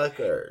likes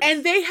suckers.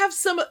 And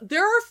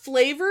there are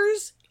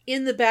flavors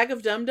in the bag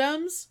of Dum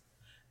Dums.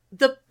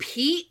 The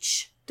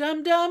peach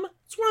Dum Dum,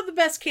 it's one of the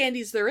best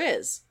candies there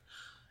is.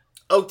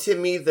 Oh, to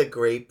me the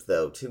grape,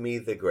 though. To me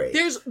the grape.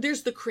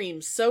 There's the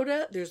cream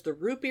soda. There's the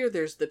root beer.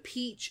 There's the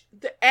peach.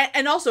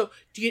 And also,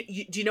 do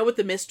you know what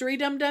the mystery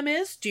Dum Dum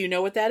is? Do you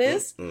know what that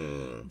is?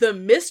 Mm-mm. The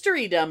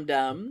mystery Dum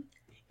Dum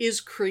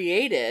is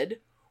created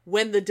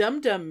when the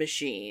Dum Dum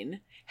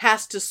machine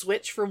has to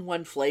switch from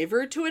one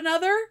flavor to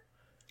another.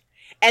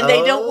 And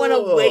they don't want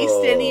to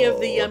waste any of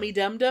the yummy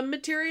Dum Dum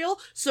material.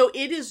 So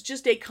it is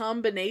just a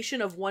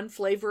combination of one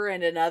flavor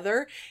and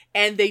another.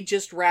 And they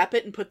just wrap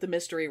it and put the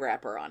mystery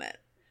wrapper on it.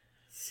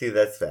 See,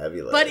 that's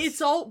fabulous.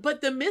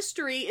 But the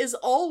mystery is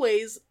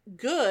always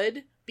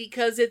good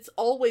because it's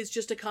always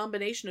just a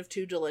combination of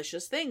 2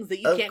 delicious things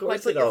that you can't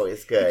quite put your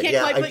always good. You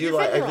can't quite put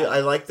your finger on. I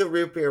like the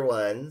root beer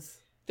ones.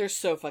 They're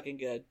so fucking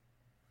good.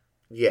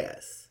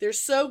 Yes. They're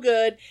so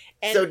good.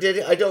 And So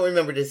I don't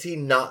remember, does he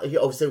not,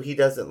 so he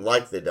doesn't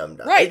like the Dum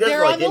Dum. Right, He doesn't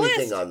they're like on the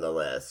anything list. on the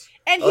list.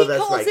 And Oh, he that's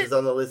calls right, it, because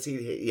on the list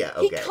yeah,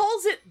 okay. he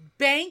calls it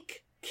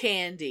bank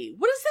candy.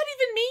 What does that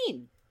even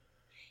mean?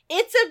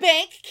 It's a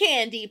bank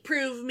candy,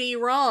 prove me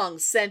wrong,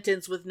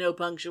 sentence with no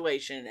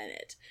punctuation in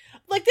it.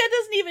 Like, that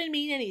doesn't even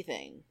mean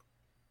anything.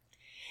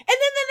 And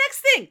then the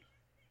next thing,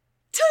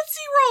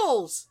 Tootsie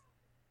Rolls.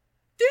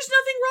 There's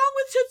nothing wrong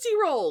with Tootsie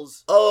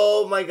Rolls.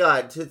 Oh my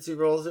God, Tootsie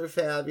Rolls are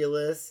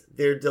fabulous.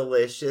 They're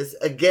delicious.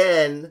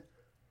 Again,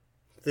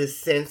 the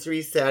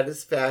sensory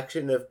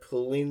satisfaction of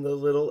pulling the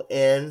little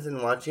ends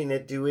and watching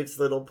it do its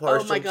little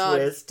partial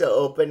twist to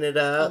open it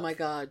up. Oh my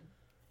God.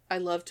 I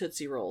love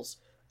Tootsie Rolls.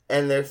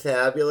 And they're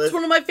fabulous. It's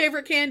one of my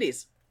favorite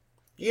candies.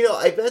 You know,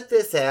 I bet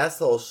this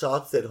asshole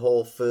shops at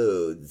Whole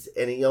Foods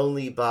and he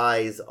only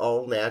buys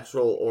all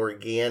natural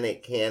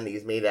organic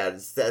candies made out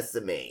of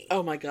sesame.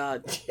 Oh my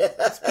God.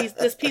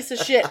 This piece of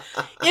shit.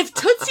 If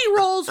Tootsie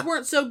Rolls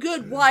weren't so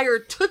good, why are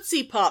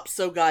Tootsie Pops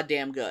so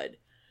goddamn good?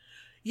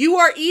 You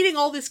are eating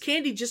all this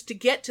candy just to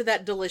get to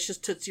that delicious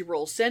Tootsie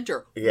Roll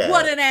center. Yeah.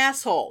 What an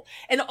asshole.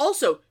 And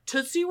also,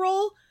 Tootsie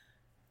Roll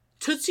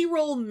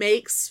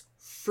makes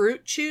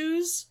Fruit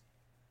Chews.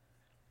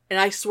 And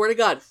I swear to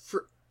God,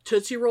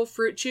 Tootsie Roll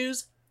Fruit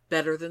Chews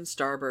better than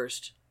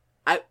Starburst.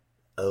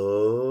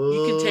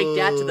 You can take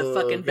that to the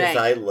fucking bank.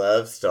 I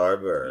love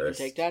Starburst. You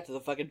can take that to the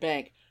fucking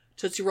bank.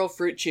 Tootsie Roll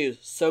Fruit Chews,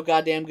 so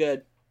goddamn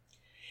good.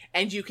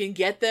 And you can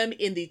get them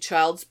in the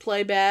Child's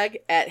Play bag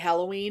at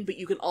Halloween, but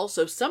you can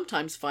also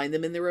sometimes find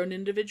them in their own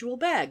individual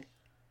bag.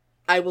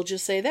 I will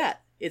just say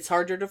that. It's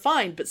harder to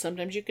find, but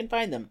sometimes you can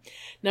find them.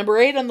 Number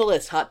 8 on the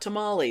list, Hot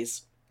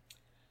Tamales.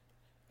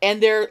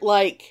 And they're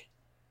like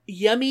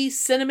yummy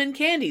cinnamon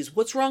candies.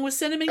 What's wrong with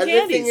cinnamon candies?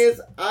 And the thing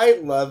is, I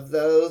love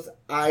those.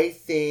 I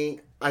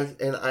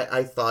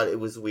thought it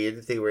was weird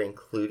that they were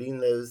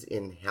including those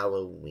in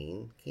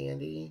Halloween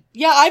candy.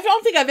 Yeah, I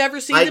don't think I've ever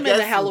seen them in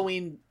the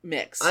Halloween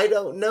mix. I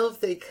don't know if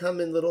they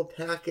come in little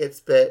packets,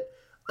 but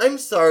I'm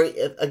sorry,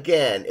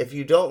 if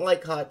you don't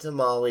like hot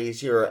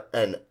tamales, you're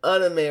an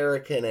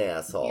un-American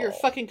asshole. You're a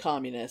fucking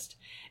communist.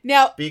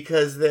 Now,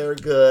 because they're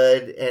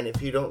good, and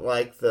if you don't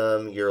like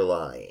them, you're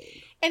lying.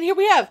 And here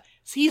we have,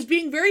 so he's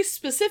being very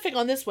specific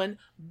on this one,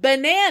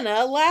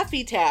 banana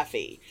Laffy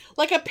Taffy.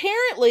 Like,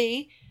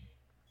 apparently,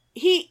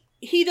 he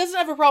doesn't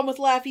have a problem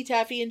with Laffy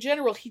Taffy in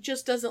general. He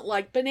just doesn't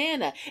like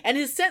banana. And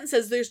his sentence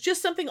says, there's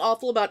just something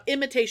awful about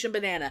imitation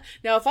banana.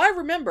 Now, if I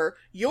remember,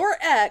 your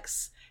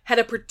ex had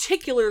a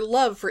particular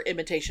love for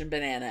imitation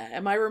banana.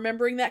 Am I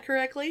remembering that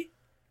correctly?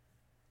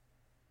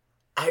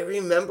 I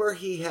remember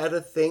he had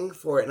a thing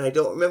for it, and I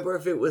don't remember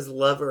if it was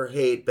love or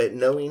hate, but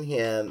knowing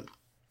him,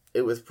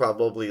 it was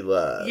probably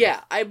love.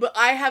 Yeah, I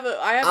have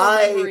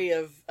a memory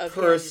of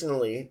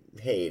personally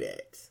hate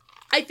it.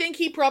 I think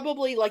he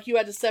probably, like, you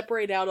had to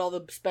separate out all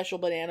the special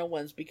banana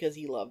ones because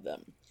he loved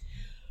them.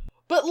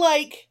 But,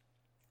 like,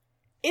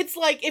 it's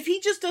like, if he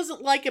just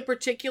doesn't like a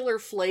particular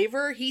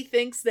flavor, he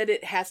thinks that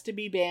it has to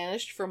be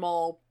banished from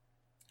all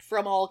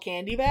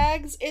candy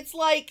bags. It's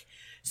like,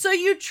 so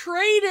you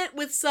trade it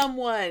with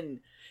someone.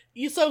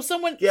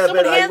 Someone hands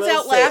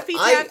out Laffy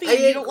Taffy and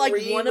you don't like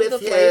one of the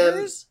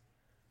flavors?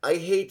 I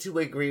hate to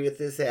agree with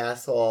this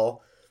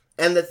asshole.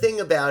 And the thing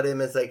about him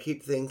is I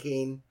keep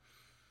thinking,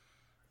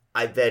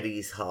 I bet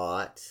he's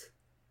hot.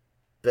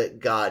 But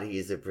God,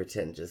 he's a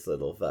pretentious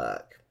little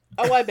fuck.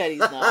 Oh, I bet he's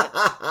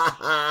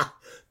not.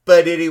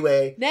 But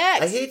anyway,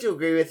 next. I hate to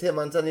agree with him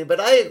on something, but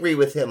I agree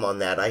with him on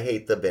that. I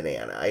hate the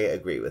banana. I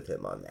agree with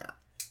him on that.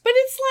 But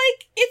it's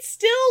like, it's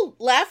still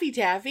Laffy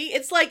Taffy.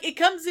 It's like, it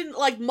comes in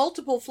like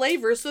multiple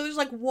flavors, so there's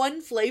like one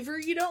flavor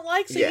you don't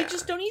like, so you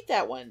just don't eat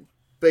that one.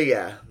 But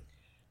yeah.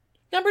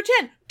 Number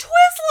 10,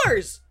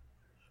 Twizzlers!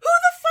 Who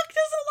the fuck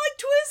doesn't like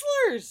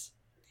Twizzlers?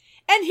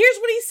 And here's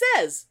what he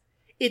says.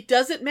 It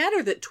doesn't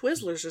matter that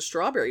Twizzlers are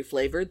strawberry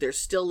flavored, they're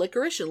still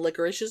licorice, and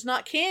licorice is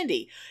not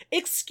candy.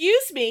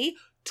 Excuse me,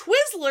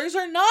 Twizzlers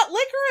are not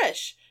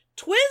licorice.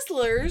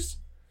 Twizzlers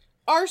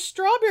are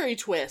strawberry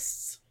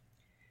twists.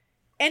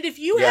 And if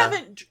you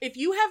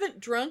haven't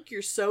drunk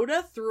your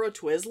soda through a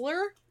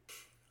Twizzler,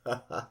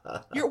 what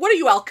are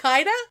you,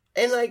 Al-Qaeda?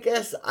 And I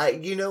guess,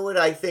 you know what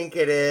I think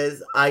it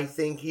is? I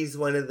think he's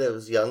one of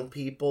those young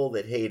people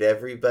that hate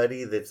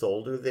everybody that's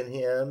older than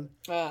him.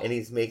 And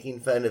he's making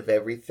fun of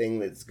everything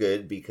that's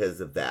good because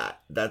of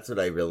that. That's what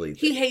I really think.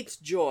 He hates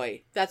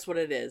joy. That's what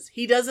it is.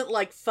 He doesn't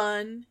like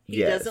fun.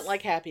 He doesn't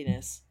like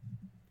happiness.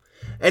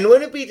 And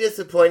wouldn't it be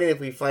disappointing if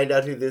we find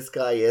out who this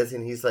guy is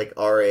and he's like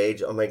our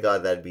age? Oh my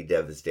God, that'd be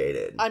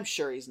devastated. I'm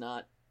sure he's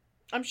not.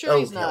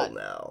 He's not. Hell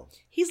no.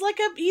 He's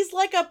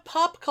like a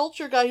pop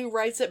culture guy who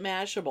writes at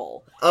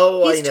Mashable.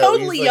 Oh, I know. He's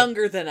totally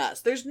younger than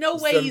us. There's no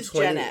way he's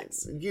Gen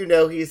X. You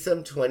know, he's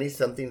some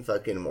 20-something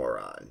fucking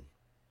moron.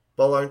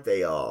 Well, aren't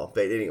they all?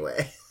 But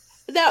anyway.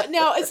 Now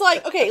it's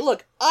like, okay,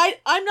 look,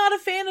 I'm not a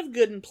fan of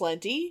Good and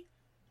Plenty.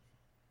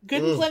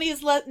 Good and Plenty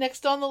is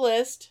next on the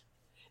list.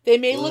 They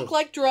may look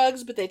like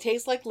drugs, but they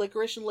taste like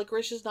licorice, and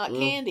licorice is not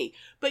candy.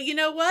 But you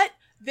know what?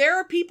 there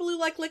are people who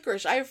like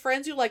licorice. I have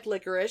friends who like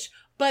licorice,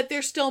 but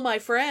they're still my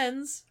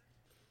friends.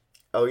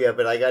 Oh yeah,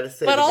 but I gotta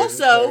say, But the Good and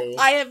also, Plenty-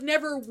 I have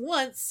never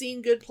once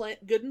seen Good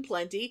and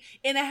Plenty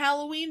in a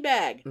Halloween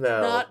bag.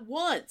 No. Not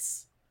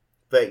once.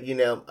 But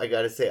I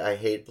gotta say, I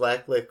hate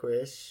black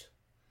licorice,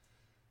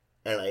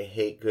 and I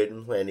hate Good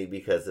and Plenty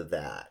because of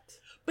that.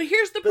 But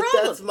here's the But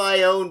problem. that's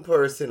my own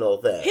personal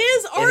thing.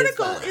 His and it's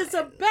article fine. is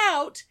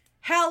about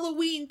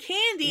Halloween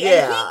candy,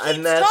 Yeah, and he keeps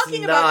and that's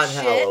talking not about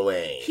shit.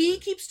 Halloween. He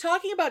keeps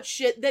talking about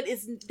shit that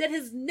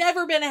has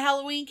never been a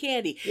Halloween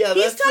candy. Yeah,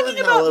 He's that's talking not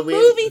about Halloween.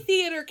 movie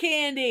theater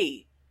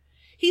candy.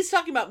 He's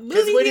talking about movie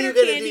Because what are theater you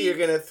gonna candy. do? You're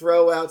gonna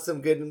throw out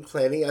some Good and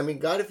Plenty. I mean,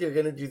 God, if you're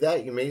gonna do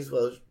that, you may as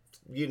well,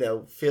 give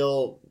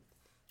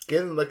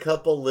them a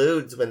couple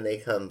lewds when they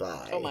come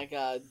by. Oh my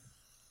god.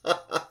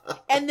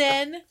 And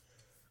then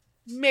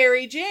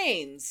Mary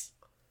Jane's,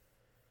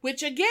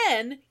 which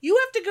again, you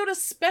have to go to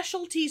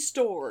specialty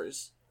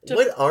stores.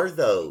 What are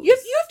those? You have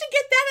to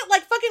get that at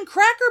like fucking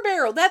Cracker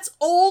Barrel. That's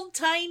old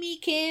timey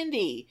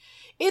candy.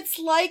 It's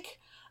like,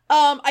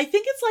 I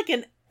think it's like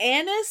an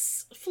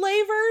anise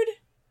flavored,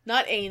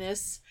 not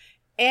anus,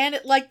 and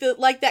like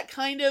that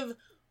kind of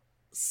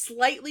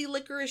slightly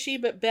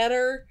licoricey but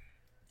better.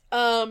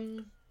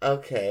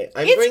 Okay,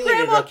 I'm It's bringing it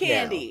grandma up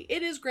candy. now.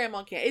 It is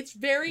grandma candy. It's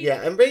very.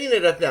 Yeah, I'm bringing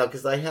it up now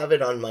because I have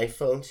it on my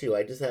phone too.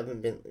 I just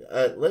haven't been.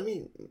 Let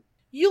me.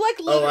 You like.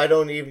 Oh, I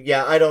don't even.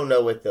 Yeah, I don't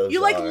know what those.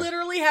 You like are.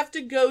 literally have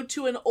to go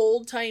to an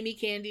old timey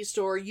candy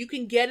store. You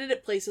can get it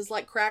at places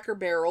like Cracker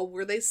Barrel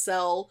where they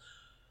sell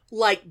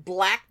like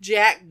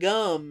blackjack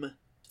gum.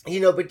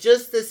 But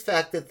just this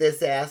fact that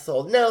this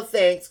asshole. No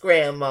thanks,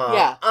 Grandma.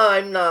 Yeah.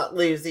 I'm not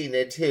losing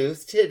a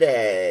tooth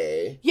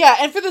today. Yeah,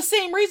 and for the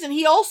same reason,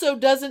 he also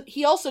doesn't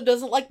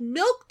like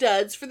Milk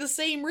Duds for the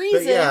same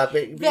reason but that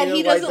you know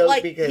he why, doesn't though?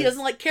 like Because, he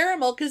doesn't like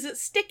caramel because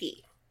it's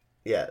sticky.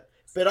 Yeah,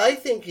 but I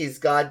think he's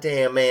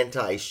goddamn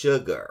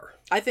anti-sugar,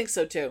 I think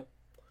so too.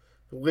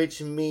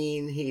 which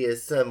mean he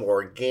is some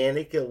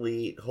organic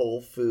elite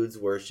Whole Foods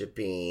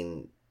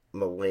worshipping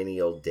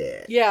millennial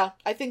dick. Yeah,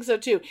 I think so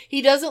too.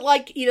 He doesn't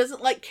like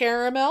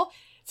caramel.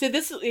 So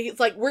it's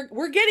like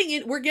we're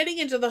getting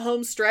into the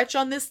home stretch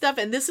on this stuff,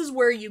 and this is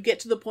where you get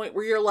to the point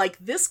where you're like,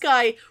 this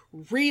guy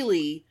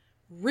really,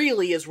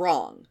 really is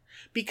wrong.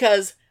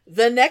 Because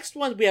the next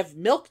one we have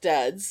Milk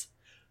Duds.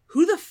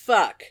 Who the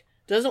fuck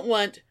doesn't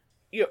want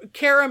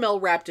caramel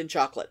wrapped in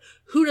chocolate?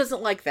 Who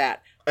doesn't like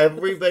that?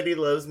 Everybody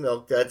loves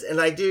Milk Duds, and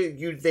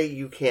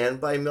you can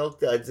buy Milk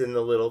Duds in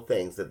the little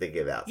things that they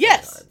give out.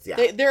 Yes, sometimes.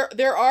 Yeah,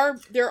 there are and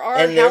they're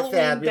Halloween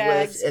fabulous.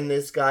 bags. And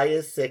this guy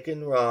is sick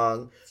and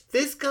wrong.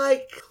 This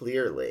guy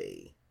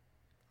clearly,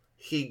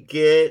 he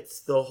gets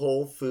the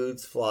Whole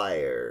Foods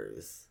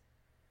flyers,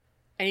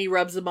 And he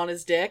rubs them on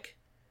his dick.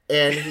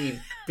 and he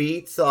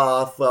beats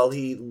off while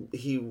he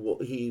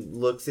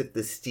looks at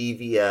the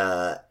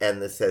stevia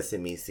and the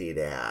sesame seed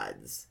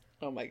ads.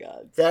 Oh my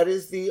god. That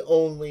is the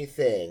only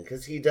thing,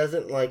 because he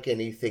doesn't like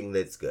anything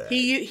that's good.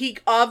 He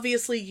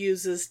obviously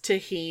uses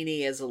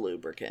tahini as a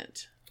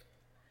lubricant.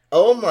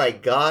 Oh my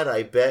god,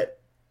 I bet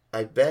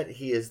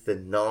he is the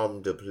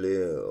nom de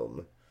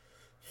plume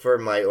for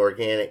my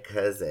organic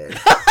cousin.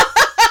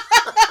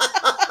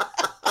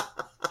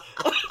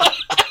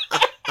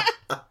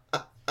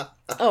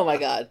 Oh my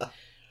god.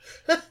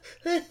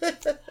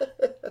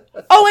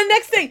 Oh, and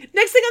next thing on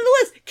the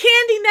list,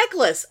 candy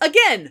necklace.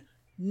 Again,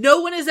 no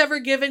one has ever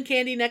given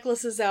candy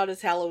necklaces out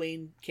as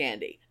Halloween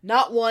candy.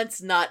 Not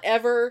once, not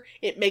ever.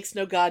 It makes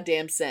no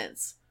goddamn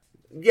sense.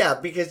 Yeah,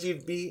 because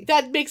you'd be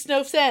That makes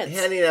no sense.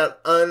 handing out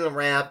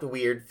unwrapped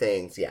weird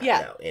things. Yeah. Yeah.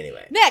 No,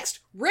 anyway. Next,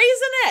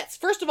 Raisinets.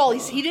 First of all,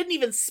 he didn't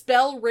even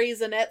spell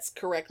Raisinets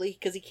correctly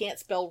because he can't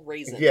spell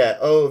raisin. Yeah,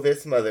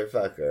 this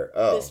motherfucker.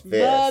 Oh, This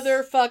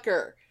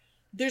motherfucker.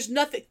 There's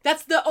nothing.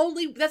 That's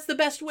the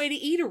best way to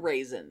eat a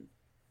raisin.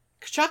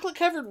 Chocolate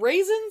covered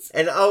raisins?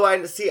 And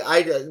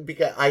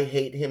because I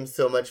hate him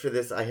so much for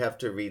this, I have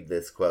to read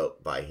this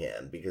quote by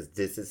him, because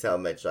this is how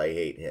much I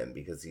hate him,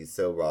 because he's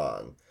so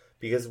wrong.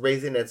 Because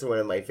Raisinets are one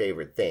of my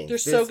favorite things. They're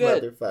so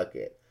good. This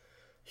motherfucker.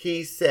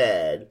 He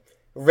said,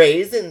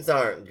 raisins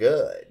aren't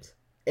good,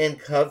 and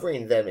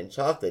covering them in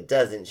chocolate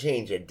doesn't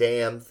change a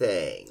damn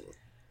thing.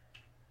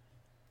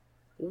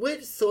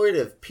 Which sort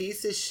of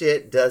piece of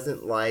shit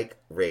doesn't like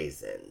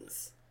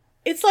raisins?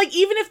 It's like,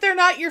 even if they're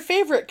not your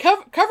favorite,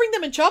 covering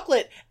them in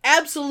chocolate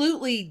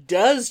absolutely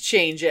does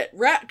change it.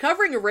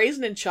 Covering a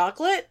raisin in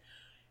chocolate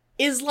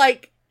is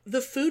like the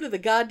food of the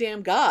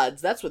goddamn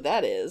gods. That's what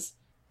that is.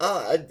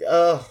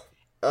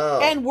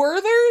 And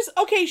Werther's?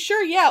 Okay,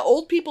 sure, yeah,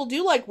 old people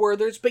do like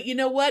Werther's, but you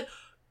know what?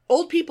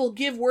 Old people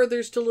give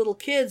Werther's to little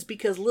kids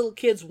because little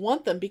kids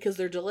want them because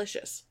they're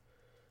delicious.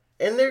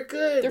 And they're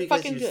good, They're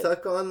because fucking you good.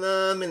 suck on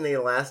them and they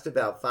last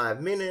about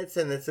 5 minutes,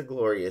 and it's a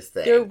glorious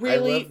thing. They're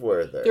really, I love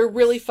Werther's. They're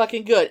really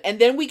fucking good. And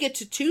then we get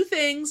to two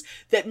things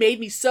that made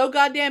me so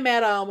goddamn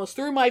mad I almost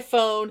threw my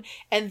phone,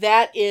 and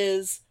that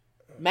is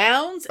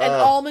Mounds and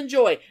Almond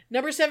Joy.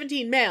 Number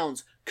 17,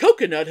 Mounds.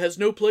 Coconut has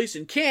no place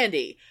in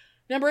candy.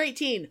 Number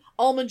 18,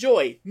 Almond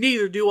Joy.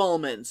 Neither do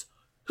almonds.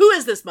 Who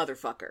is this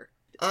motherfucker?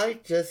 I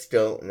just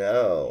don't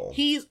know.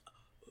 He's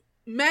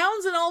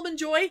Mounds and Almond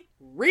Joy?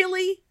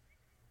 Really?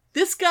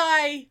 This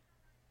guy,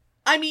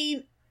 I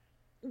mean,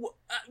 what?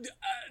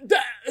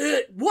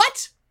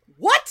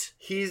 What?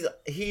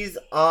 He's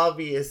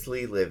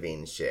obviously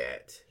living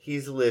shit.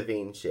 He's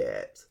living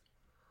shit.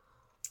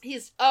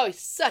 He's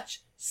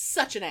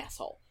such an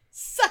asshole.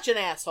 Such an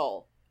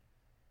asshole.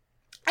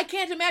 I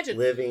can't imagine.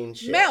 Living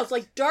shit. Mounds,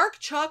 like dark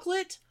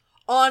chocolate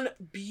on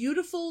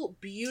beautiful,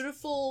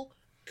 beautiful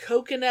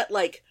coconut,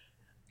 like,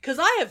 because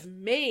I have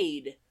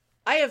made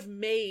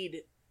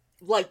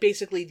like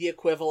basically the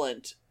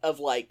equivalent of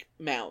like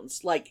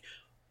Mounds, like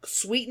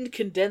sweetened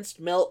condensed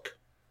milk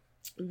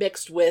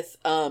mixed with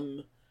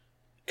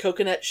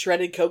coconut,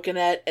 shredded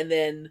coconut, and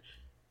then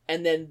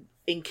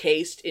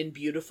encased in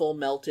beautiful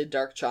melted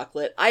dark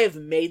chocolate. I have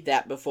made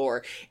that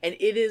before, and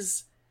it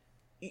is,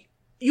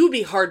 you would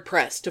be hard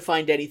pressed to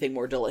find anything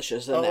more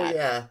delicious than that. Oh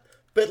yeah.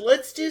 But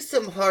let's do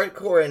some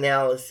hardcore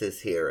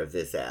analysis here of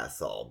this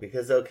asshole,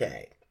 because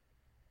okay.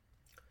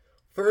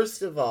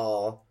 First of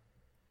all,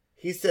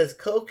 he says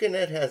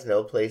coconut has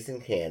no place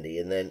in candy,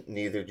 and then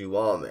neither do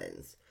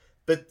almonds.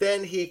 But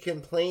then he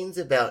complains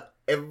about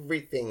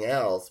everything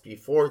else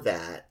before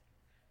that,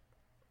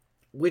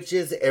 which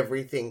is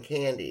everything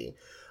candy.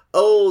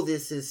 Oh,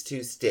 this is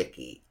too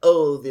sticky.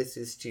 Oh, this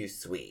is too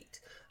sweet.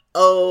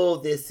 Oh,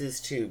 this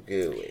is too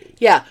gooey.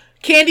 Yeah,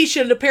 candy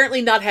should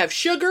apparently not have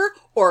sugar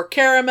or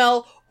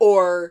caramel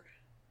or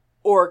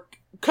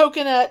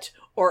coconut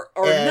or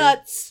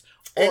nuts.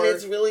 And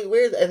it's really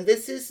weird. And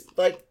this is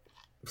like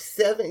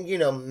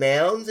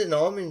Mounds and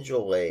Almond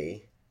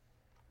Joy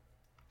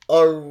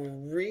are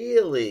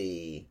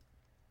really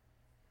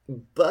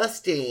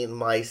busting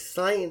my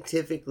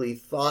scientifically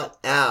thought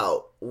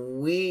out,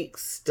 weak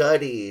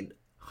studied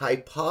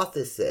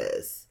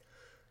hypothesis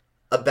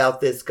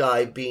about this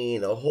guy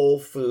being a whole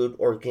food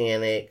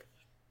organic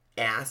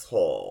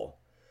asshole.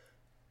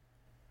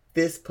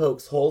 This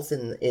pokes holes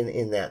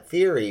in that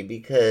theory,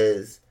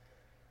 because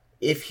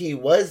if he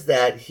was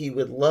that, he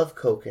would love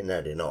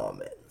coconut and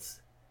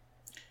almonds.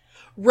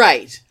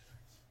 Right.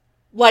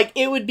 Like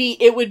it would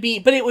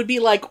be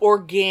like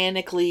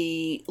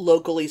organically,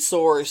 locally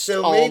sourced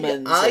so almonds. So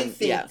maybe I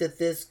think that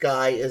this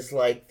guy is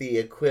like the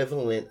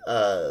equivalent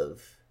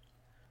of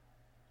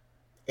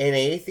an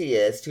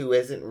atheist who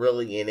isn't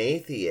really an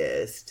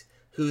atheist,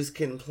 who's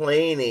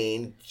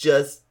complaining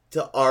just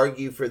to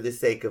argue for the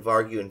sake of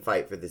arguing and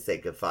fight for the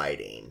sake of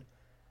fighting.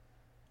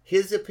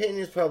 His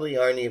opinions probably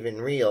aren't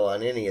even real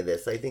on any of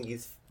this. I think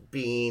he's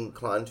being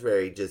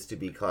contrary just to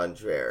be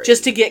contrary.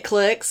 Just to get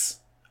clicks?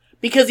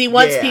 Because he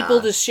wants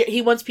people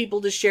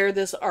to share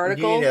this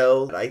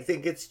article? I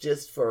think it's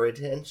just for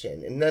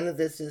attention. And none of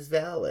this is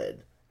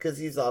valid, because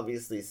he's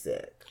obviously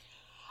sick.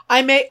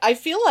 I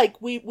feel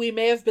like we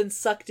may have been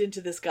sucked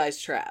into this guy's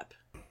trap.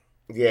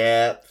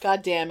 Yeah.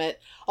 God damn it.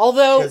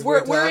 Although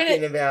we're talking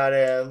in it about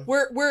him.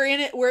 We're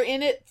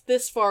in it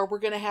this far. We're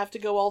gonna have to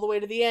go all the way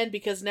to the end,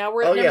 because now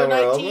we're at number 19.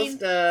 We're almost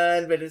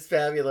done, but it's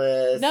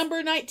fabulous.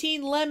 Number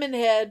 19,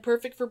 Lemonhead,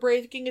 perfect for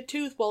breaking a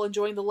tooth while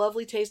enjoying the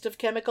lovely taste of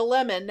chemical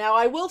lemon. Now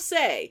I will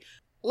say,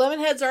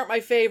 Lemonheads aren't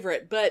my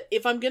favorite, but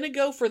if I'm gonna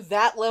go for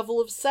that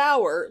level of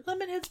sour,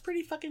 Lemonhead's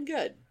pretty fucking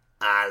good.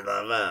 I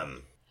love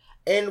them.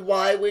 And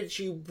why would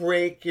you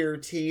break your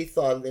teeth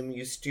on them,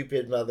 you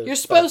stupid motherfucker? You're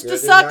supposed to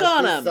suck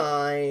on them.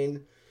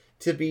 Designed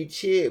to be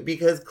chewed,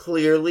 because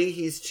clearly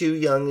he's too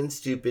young and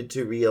stupid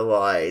to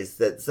realize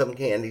that some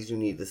candies you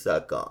need to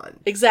suck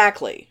on.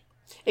 Exactly.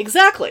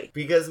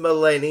 Because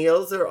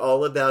millennials are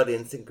all about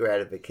instant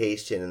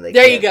gratification, and they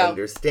can't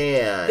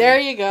understand. There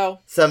you go.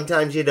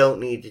 Sometimes you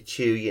don't need to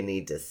chew, you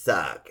need to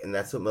suck. And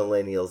that's what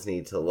millennials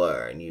need to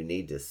learn. You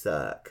need to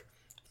suck.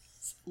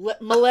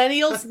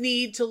 Millennials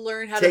need to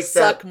learn how to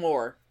suck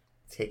more.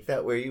 Take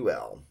that where you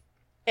will.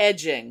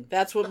 Edging.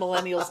 That's what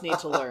millennials need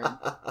to learn.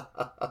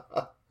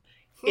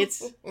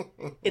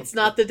 It's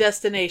not the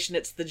destination,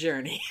 it's the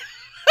journey.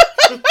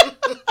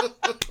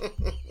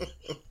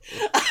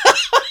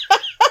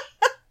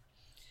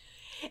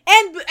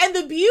 And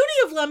the beauty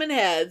of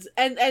Lemonheads,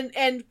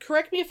 and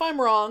correct me if I'm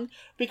wrong,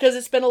 because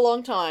it's been a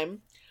long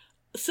time.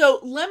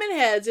 So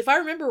Lemonheads, if I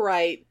remember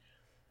right,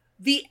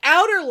 the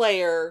outer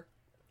layer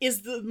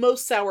is the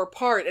most sour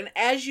part, and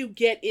as you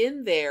get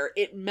in there,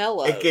 it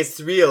mellows. It gets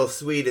real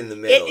sweet in the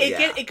middle.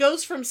 It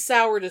goes from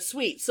sour to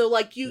sweet. So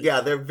like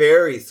they're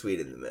very sweet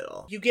in the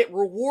middle. You get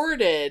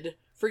rewarded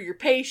for your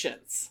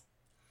patience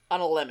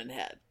on a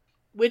Lemonhead,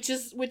 which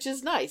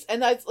is nice,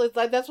 and that's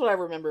what I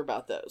remember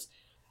about those.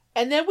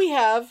 And then we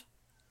have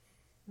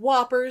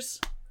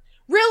Whoppers.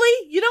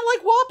 Really? You don't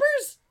like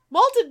Whoppers?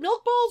 Malted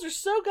milk balls are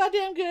so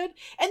goddamn good.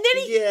 And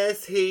then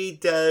he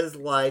does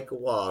like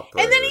Whoppers.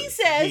 And then he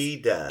says, he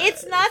does.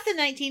 It's not the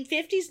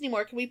 1950s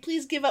anymore. Can we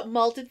please give up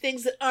malted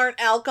things that aren't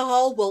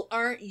alcohol? Well,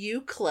 aren't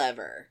you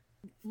clever?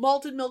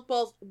 Malted milk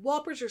balls.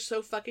 Whoppers are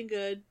so fucking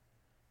good.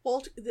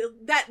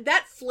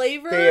 That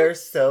flavor. They are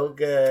so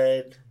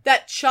good.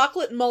 That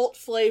chocolate malt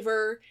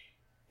flavor.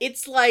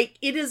 It's like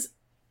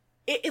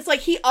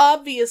he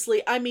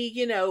obviously,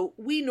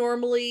 we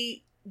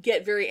normally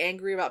get very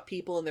angry about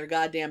people and their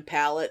goddamn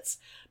palates,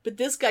 but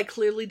this guy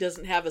clearly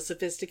doesn't have a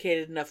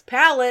sophisticated enough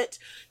palate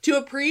to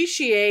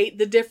appreciate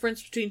the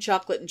difference between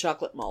chocolate and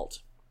chocolate malt.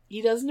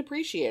 He doesn't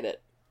appreciate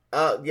it.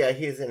 Oh, yeah,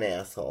 he's an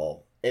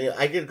asshole. And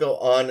I could go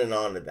on and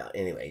on about.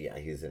 Anyway, yeah,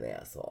 he's an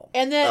asshole.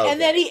 And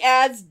then he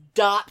adds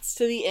dots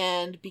to the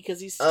end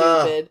because he's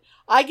stupid.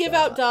 I give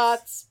out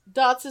dots.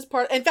 Dots is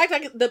part. In fact,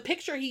 the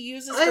picture he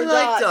uses for dots. I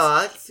like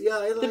dots. Yeah,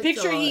 I like the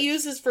picture dots. He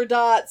uses for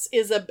dots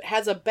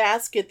has a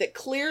basket that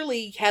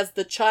clearly has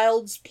the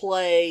Child's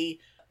Play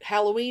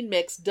Halloween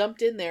mix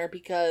dumped in there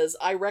because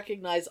I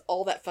recognize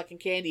all that fucking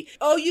candy.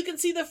 Oh, you can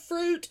see the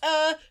fruit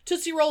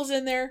Tootsie Rolls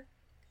in there.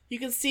 You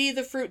can see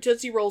the fruit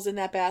Tootsie Rolls in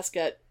that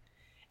basket.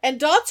 And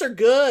dots are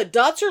good.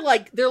 Dots are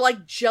they're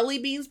like jelly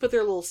beans, but they're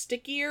a little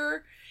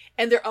stickier.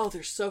 And they're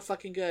so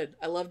fucking good.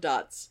 I love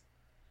dots.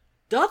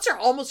 Dots are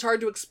almost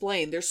hard to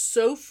explain. They're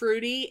so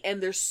fruity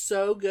and they're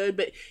so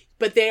good,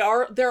 but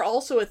they're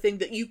also a thing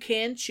that you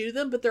can chew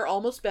them, but they're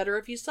almost better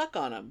if you suck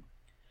on them.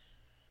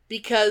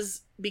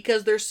 Because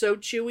they're so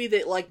chewy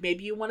that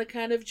maybe you want to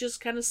kind of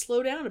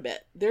slow down a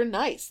bit. They're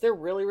nice. They're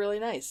really, really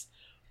nice.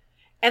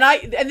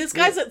 And this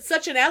guy's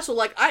such an asshole.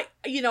 I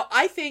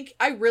think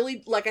I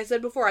really, like I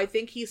said before, I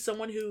think he's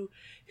someone who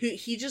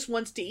he just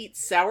wants to eat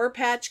Sour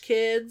Patch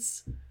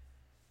Kids.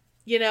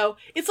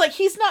 It's like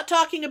he's not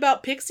talking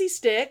about Pixie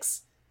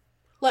Sticks.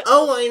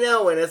 Oh, I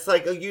know, and it's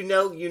like, you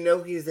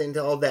know, he's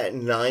into all that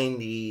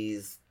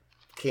 90s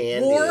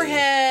candy.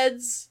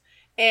 Warheads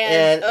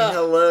and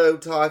hello,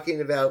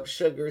 talking about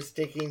sugar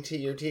sticking to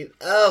your teeth.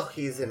 Oh,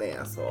 he's an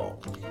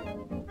asshole.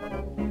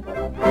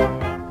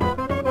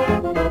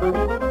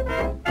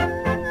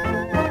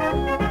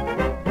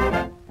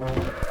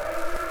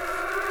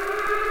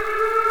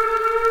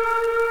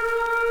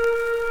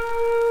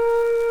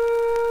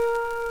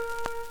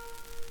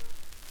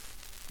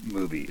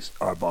 Movies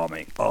are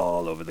bombing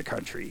all over the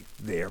country.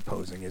 They are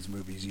posing as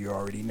movies you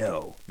already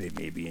know. They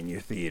may be in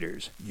your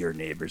theaters, your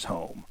neighbor's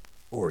home,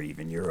 or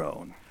even your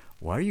own.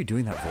 Why are you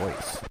doing that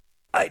voice?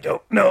 I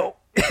don't know.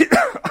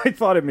 I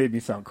thought it made me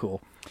sound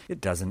cool. It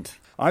doesn't.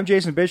 I'm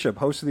Jason Bishop,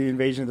 host of the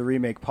Invasion of the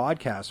Remake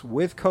podcast,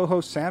 with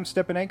co-hosts Sam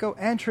Stepanenko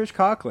and Trish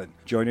Coughlin.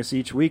 Join us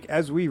each week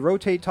as we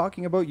rotate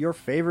talking about your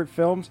favorite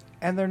films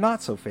and their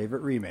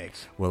not-so-favorite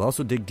remakes. We'll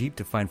also dig deep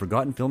to find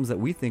forgotten films that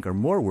we think are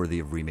more worthy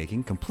of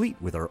remaking, complete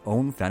with our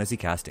own fantasy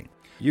casting.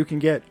 You can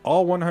get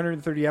all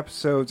 130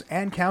 episodes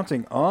and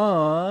counting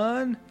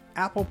on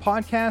Apple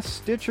Podcasts,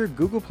 Stitcher,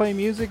 Google Play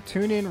Music,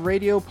 TuneIn,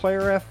 Radio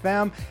Player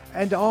FM,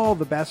 and all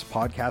the best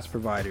podcast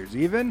providers,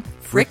 even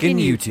frickin'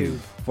 YouTube.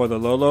 For the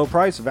low, low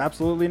price of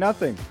absolutely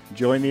nothing.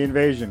 Join the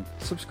invasion.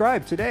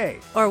 Subscribe today.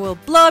 Or we'll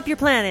blow up your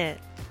planet.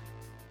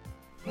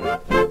 I'm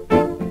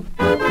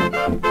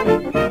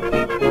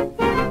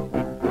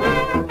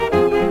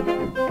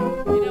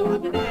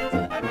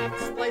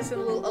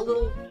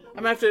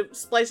gonna have to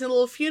splice in a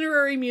little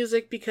funerary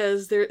music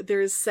because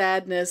there is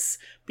sadness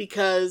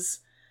because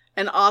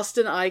an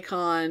Austin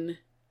icon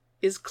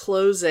is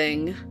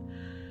closing.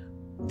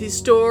 The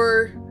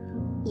store,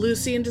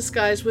 Lucy in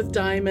Disguise with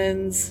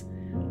Diamonds,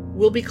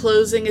 will be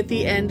closing at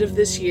the end of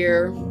this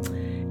year.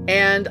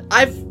 And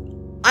I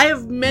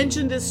have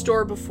mentioned this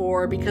store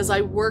before because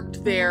I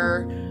worked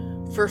there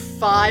for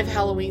 5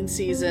 Halloween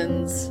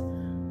seasons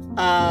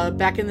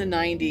back in the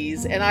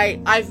 90s. And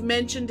I've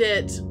mentioned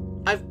it.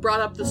 I've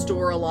brought up the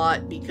store a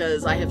lot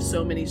because I have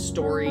so many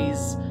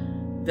stories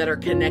that are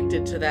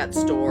connected to that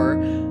store.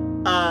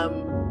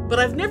 But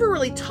I've never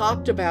really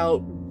talked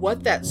about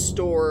what that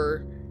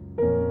store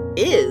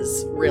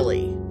is,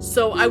 really.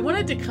 So I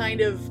wanted to kind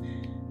of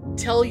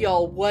tell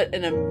y'all what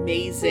an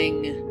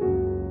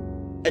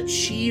amazing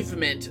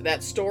achievement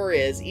that store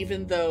is,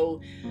 even though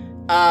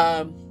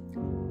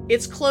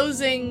it's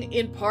closing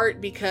in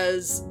part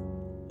because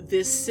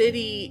this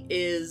city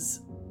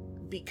is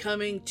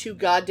becoming too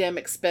goddamn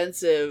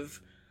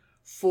expensive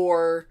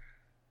for,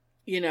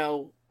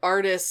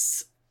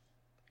 artists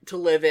to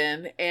live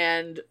in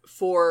and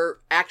for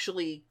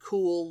actually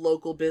cool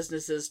local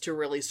businesses to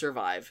really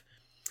survive.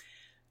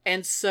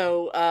 And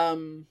so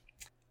I'll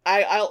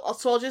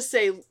just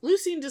say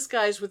Lucy in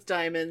Disguise with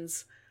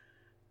Diamonds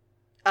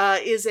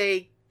is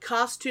a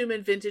costume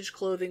and vintage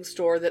clothing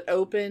store that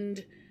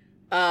opened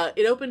up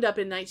in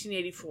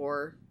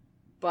 1984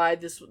 by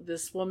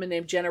this woman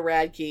named Jenna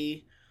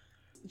Radke.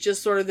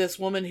 Just sort of this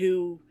woman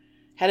who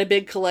had a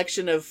big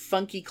collection of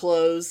funky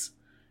clothes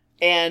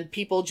and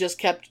people just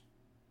kept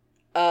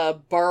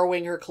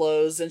borrowing her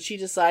clothes, and she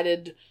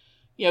decided,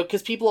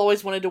 because people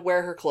always wanted to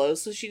wear her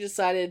clothes, so she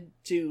decided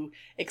to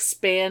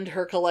expand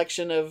her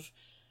collection of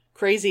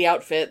crazy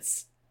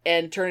outfits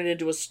and turn it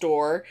into a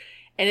store.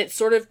 And it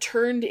sort of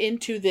turned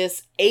into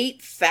this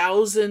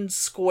 8,000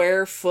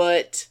 square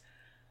foot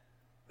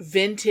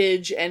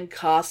vintage and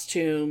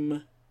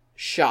costume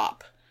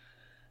shop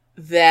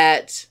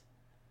that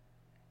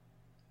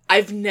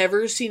I've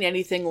never seen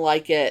anything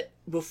like it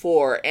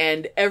before.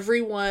 And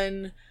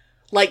everyone,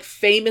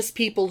 famous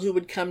people who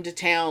would come to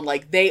town,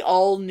 they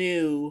all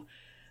knew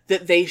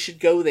that they should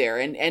go there.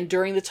 And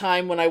during the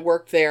time when I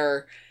worked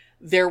there,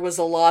 there was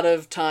a lot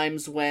of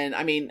times when,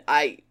 I mean,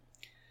 I'll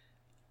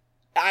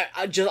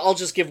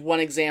just give one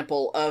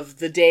example of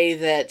the day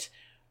that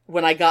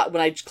when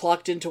I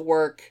clocked into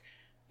work,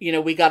 you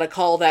know, we got a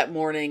call that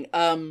morning.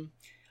 Bob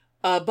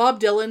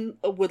Dylan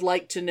would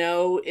like to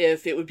know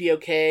if it would be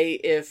okay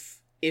if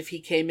he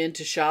came in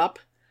to shop.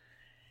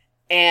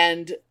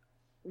 And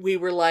we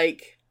were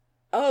like,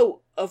 oh,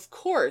 of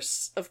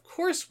course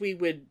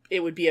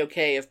it would be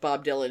okay if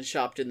Bob Dylan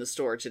shopped in the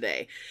store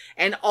today.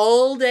 And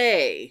all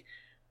day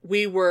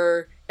we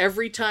were,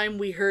 every time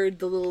we heard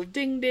the little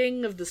ding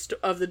ding of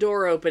the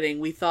door opening,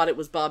 we thought it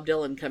was Bob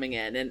Dylan coming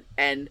in.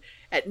 And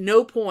at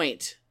no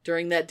point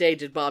during that day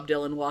did Bob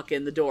Dylan walk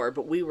in the door,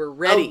 but we were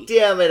ready. Oh,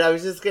 damn it. I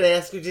was just going to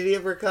ask you, did he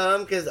ever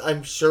come? Because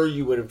I'm sure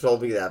you would have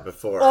told me that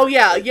before. Oh,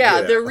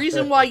 yeah. The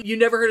reason why you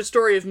never heard a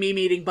story of me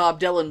meeting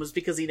Bob Dylan was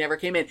because he never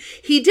came in.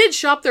 He did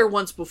shop there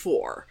once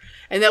before,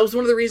 and that was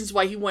one of the reasons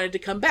why he wanted to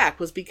come back,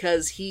 was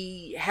because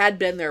he had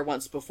been there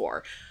once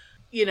before.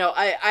 You know,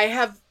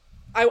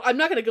 I'm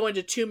not going to go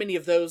into too many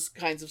of those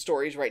kinds of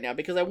stories right now,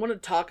 because I want to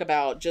talk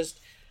about just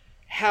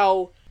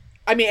how...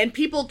 I mean, and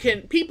people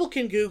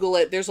can Google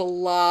it. There's a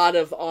lot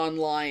of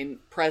online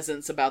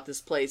presence about this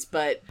place,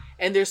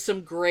 and there's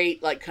some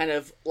great, like, kind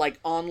of, like,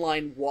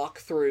 online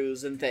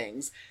walkthroughs and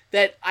things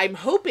that I'm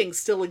hoping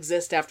still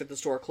exist after the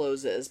store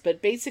closes.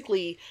 But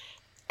basically,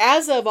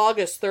 as of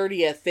August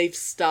 30th, they've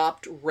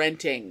stopped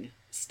renting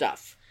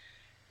stuff.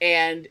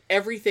 And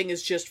everything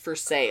is just for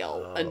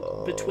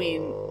sale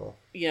between,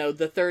 you know,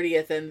 the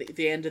 30th and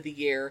the end of the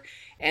year.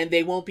 And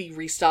they won't be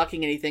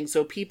restocking anything,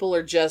 so people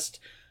are just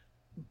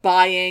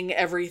buying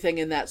everything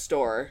in that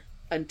store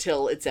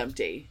until it's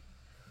empty.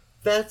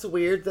 That's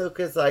weird, though,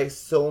 because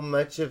so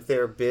much of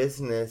their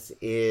business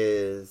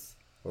is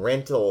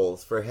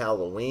rentals for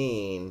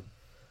Halloween.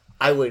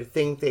 I would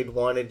think they'd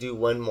want to do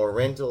one more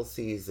rental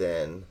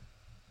season.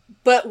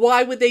 But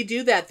why would they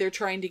do that? They're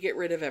trying to get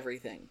rid of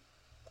everything.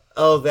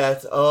 Oh,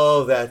 that's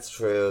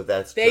true.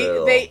 That's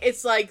true.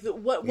 It's like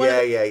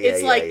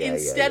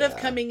instead of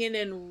coming in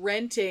and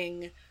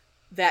renting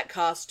that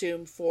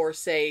costume for,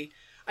 say,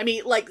 I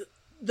mean, like,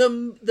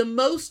 the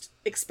most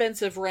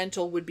expensive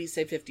rental would be,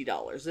 say,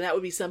 $50, and that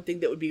would be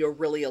something that would be a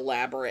really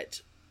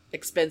elaborate,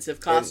 expensive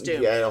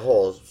costume. And a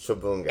whole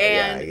shabunga.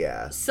 And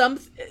yeah.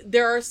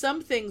 There are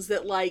some things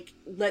that, like,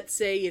 let's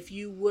say if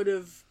you would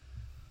have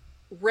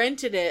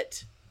rented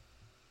it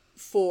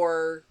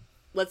for,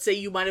 let's say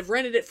you might have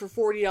rented it for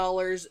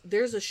 $40,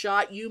 there's a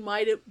shot you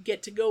might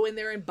get to go in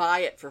there and buy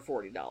it for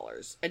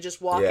 $40 and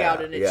just walk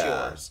out and it's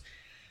yours.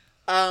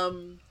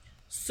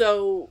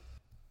 So...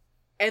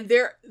 And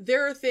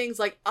there are things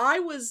like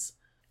and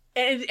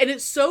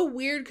it's so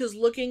weird because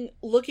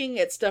looking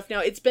at stuff now,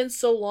 it's been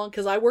so long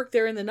because I worked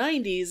there in the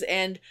 90s,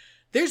 and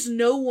there's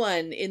no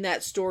one in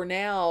that store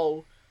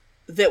now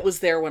that was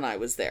there when I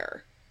was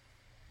there.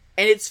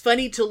 And it's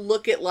funny to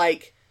look at,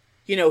 like,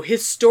 you know,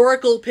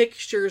 historical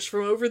pictures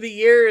from over the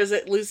years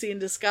at Lucy in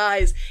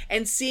Disguise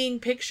and seeing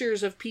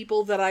pictures of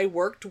people that I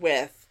worked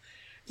with.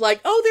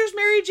 Like, oh, there's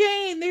Mary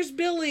Jane, there's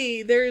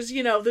Billy, there's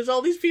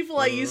all these people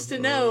I used to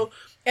know.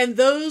 And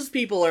those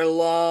people are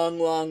long,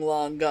 long,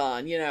 long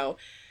gone, you know.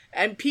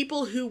 And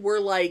people who were,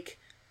 like,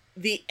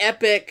 the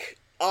epic,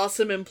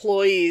 awesome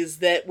employees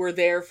that were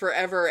there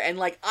forever. And,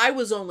 like, I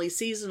was only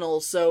seasonal,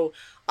 so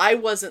I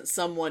wasn't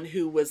someone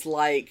who was,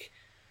 like,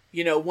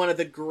 you know, one of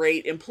the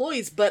great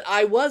employees. But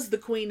I was the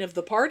queen of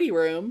the party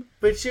room.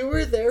 But you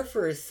were there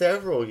for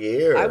several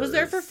years. I was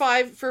there for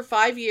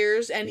 5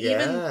 years. And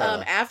even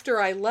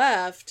after I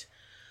left,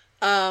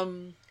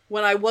 when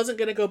I wasn't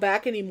going to go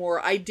back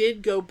anymore, I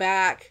did go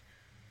back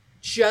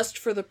just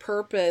for the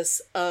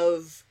purpose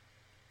of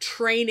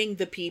training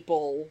the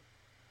people.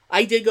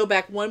 I did go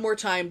back one more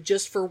time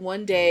just for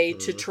one day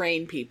to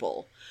train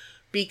people.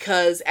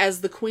 Because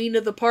as the queen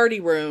of the party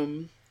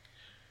room,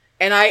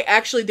 and I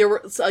actually,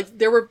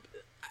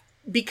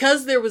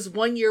 because there was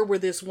one year where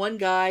this one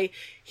guy,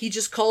 he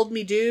just called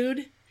me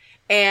dude,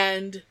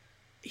 and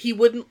he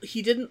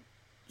didn't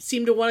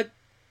seem to want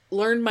to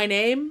learn my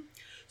name.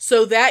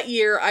 So that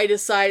year I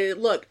decided,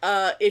 look,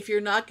 if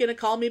you're not going to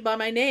call me by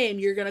my name,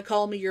 you're going to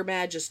call me Your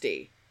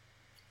Majesty.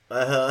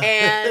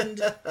 And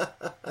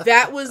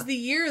that was the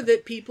year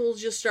that people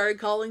just started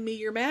calling me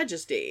Your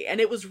Majesty. And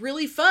it was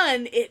really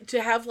fun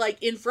to have, like,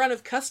 in front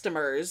of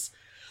customers,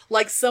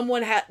 like,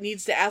 someone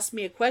needs to ask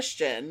me a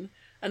question,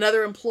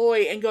 another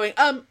employee, and going,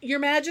 Your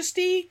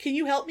Majesty, can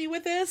you help me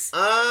with this?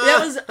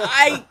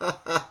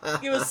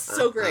 It was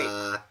so great.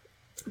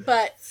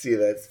 But see,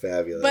 that's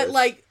fabulous. But,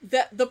 like,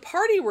 the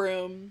party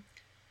room,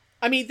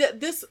 I mean,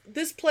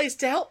 this place,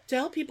 to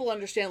help people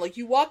understand, like,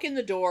 you walk in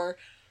the door,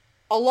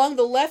 along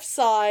the left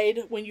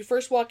side when you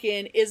first walk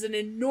in is an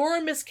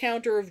enormous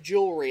counter of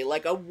jewelry,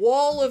 like a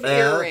wall of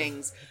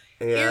earrings,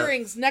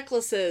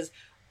 necklaces.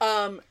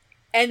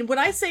 And when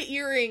I say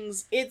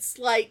earrings, it's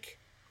like,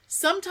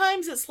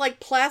 sometimes it's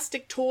like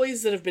plastic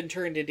toys that have been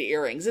turned into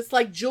earrings. It's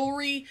like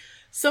jewelry.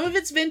 Some of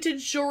it's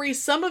vintage jewelry.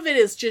 Some of it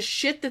is just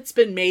shit that's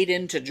been made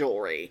into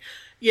jewelry.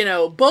 You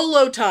know,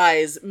 bolo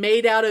ties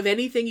made out of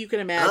anything you can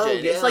imagine. Oh,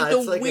 yeah, it's like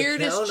the like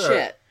weirdest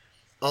shit.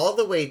 all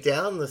the way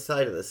down the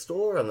side of the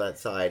store on that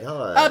side,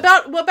 huh?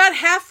 About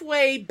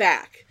halfway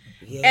back.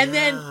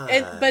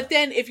 Yeah. But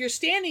then if you're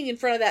standing in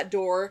front of that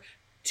door,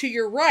 to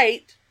your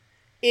right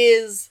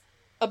is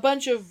a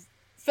bunch of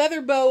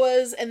feather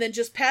boas, and then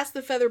just past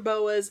the feather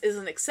boas is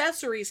an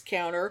accessories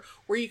counter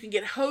where you can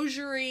get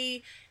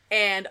hosiery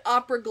and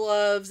opera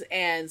gloves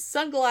and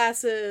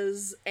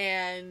sunglasses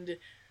and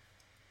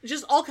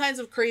just all kinds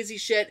of crazy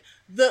shit.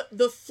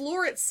 The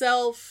floor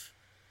itself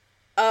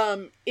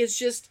is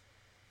just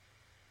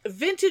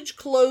vintage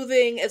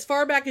clothing as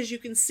far back as you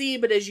can see,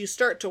 but as you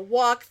start to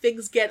walk,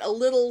 things get a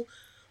little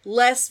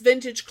less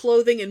vintage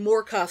clothing and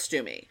more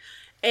costumey.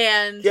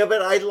 And yeah,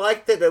 but I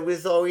like that it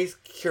was always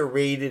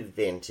curated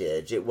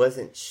vintage. It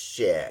wasn't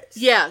shit.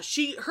 Yeah,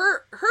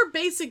 her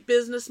basic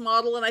business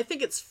model, and I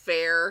think it's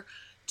fair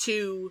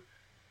to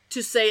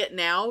say it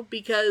now,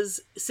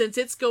 because since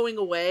it's going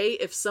away,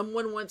 if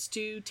someone wants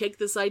to take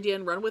this idea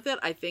and run with it,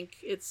 I think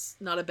it's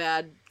not a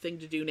bad thing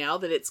to do now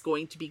that it's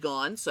going to be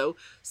gone. So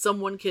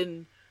someone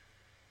can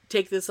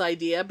take this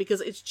idea because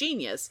it's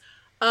genius.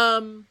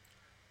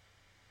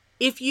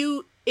 If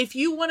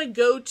you want to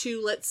go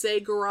to, let's say,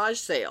 garage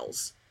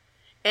sales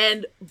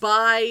and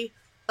buy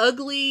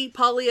ugly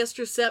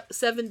polyester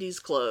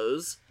 70s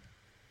clothes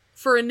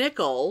for a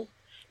nickel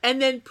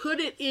and then put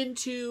it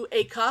into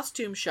a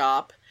costume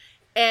shop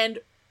and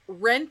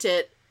rent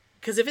it,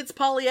 because if it's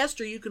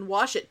polyester, you can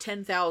wash it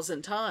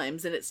 10,000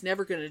 times and it's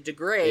never going to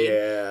degrade.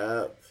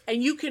 Yeah.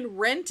 And you can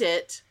rent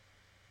it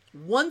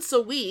once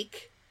a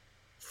week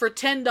for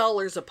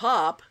 $10 a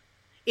pop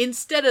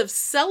instead of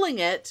selling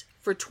it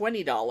for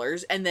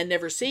 $20 and then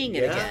never seeing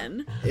it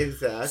again.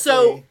 Exactly.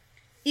 So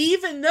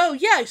even though,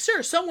 yeah,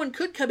 sure, someone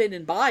could come in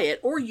and buy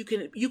it, or you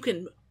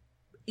can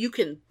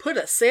put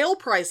a sale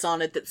price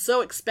on it that's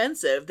so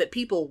expensive that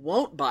people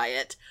won't buy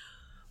it,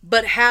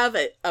 but have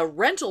a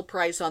rental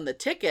price on the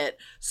ticket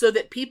so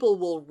that people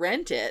will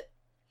rent it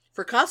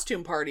for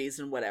costume parties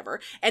and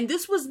whatever. And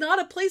this was not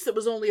a place that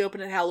was only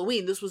open at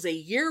Halloween. This was a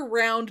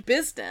year-round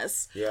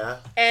business. Yeah.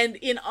 And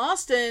in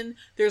Austin,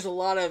 there's a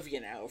lot of,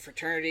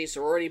 fraternity,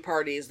 sorority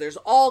parties. There's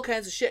all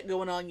kinds of shit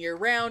going on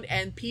year-round,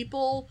 and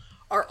people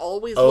are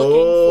always looking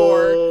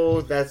for...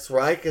 Oh, that's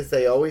right, because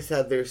they always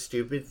have their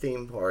stupid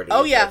theme parties.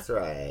 Oh, yeah. That's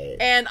right.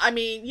 And, I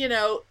mean,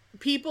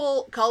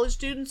 college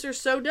students are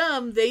so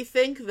dumb, they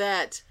think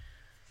that,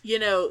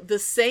 the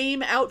same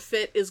dumb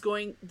outfit is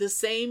going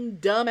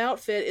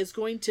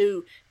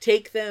to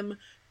take them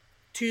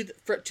to the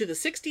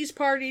 60s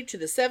party, to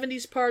the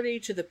 70s party,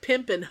 to the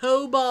pimp and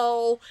hoe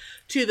ball,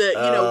 to the,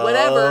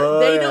 whatever.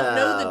 They don't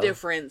know the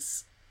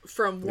difference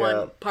from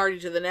one party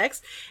to the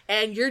next.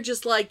 And you're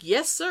just like,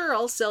 yes, sir,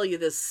 I'll sell you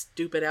this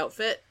stupid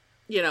outfit,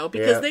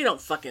 because they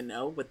don't fucking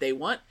know what they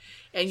want.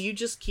 And you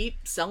just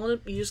keep selling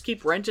them, you just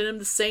keep renting them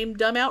the same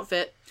dumb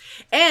outfit.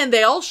 And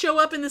they all show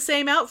up in the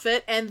same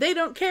outfit, and they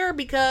don't care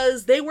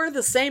because they wear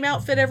the same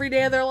outfit every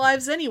day of their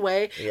lives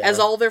anyway, as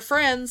all their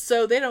friends,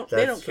 so they don't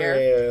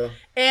care.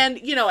 And,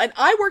 and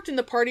I worked in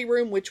the party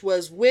room, which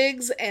was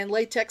wigs and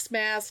latex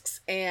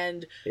masks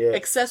and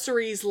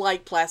accessories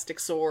like plastic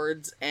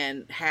swords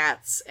and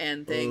hats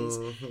and things.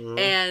 Mm-hmm.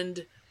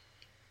 And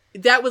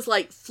that was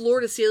like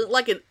floor to ceiling,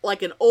 like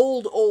an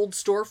old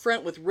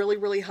storefront with really,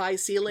 really high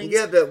ceilings.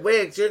 Yeah, but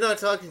wigs, you're not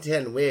talking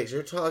 10 wigs.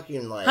 You're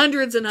talking like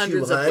hundreds and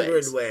hundreds of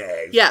wigs.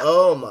 Yeah.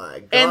 Oh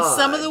my god. And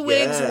some of the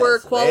wigs were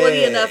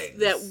quality enough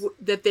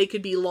that they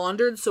could be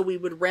laundered, so we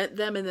would rent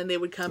them and then they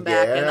would come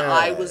back. And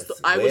I was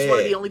one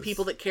of the only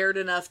people that cared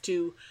enough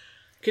to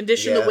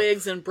condition the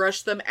wigs and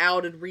brush them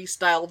out and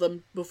restyle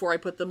them before I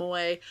put them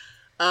away.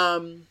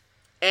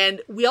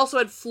 And we also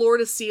had floor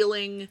to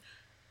ceiling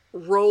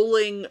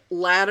rolling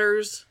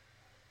ladders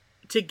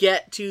to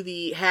get to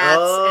the hats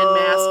and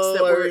masks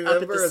that were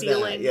up at the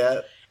ceiling.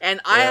 Yeah.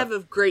 And I have a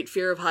great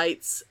fear of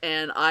heights,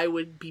 and I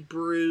would be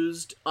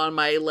bruised on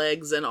my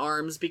legs and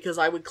arms because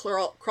I would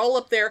crawl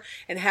up there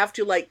and have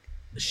to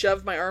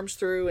shove my arms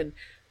through and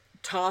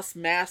toss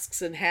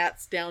masks and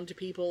hats down to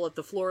people at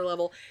the floor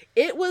level.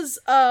 It was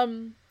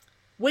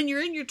when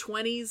you're in your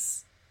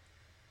 20s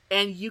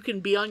and you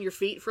can be on your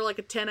feet for like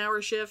a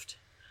 10-hour shift.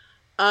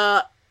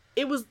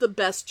 It was the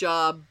best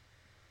job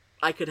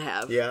I could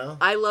have. Yeah.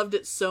 I loved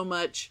it so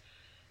much.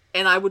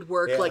 And I would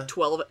work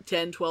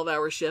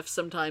 12-hour shifts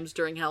sometimes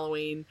during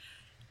Halloween.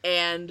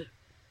 And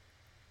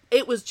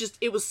it was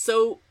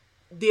so,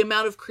 the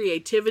amount of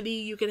creativity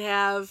you could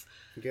have.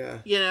 Yeah.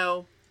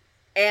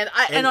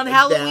 And on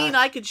Halloween,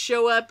 I could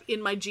show up in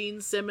my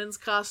Gene Simmons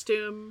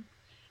costume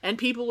and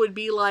people would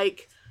be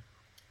like,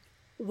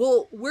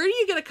 well, where do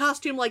you get a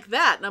costume like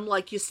that? And I'm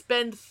like, you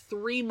spend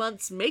 3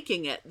 months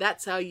making it.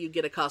 That's how you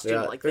get a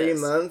costume like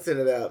this. 3 months and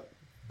about,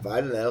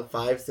 I don't know,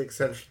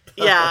 $500-600.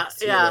 Yeah.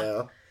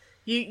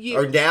 You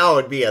or now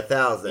it'd be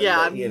 $1,000. Yeah,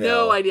 I have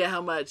no idea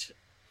how much.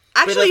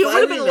 Actually, it if would I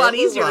have been a lot remember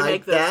easier to right,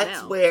 make those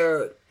that's now.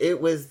 where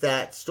it was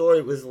that store.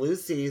 It was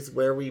Lucy's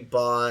where we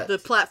bought The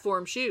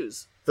platform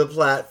shoes. the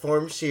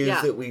platform shoes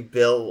Yeah. that we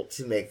built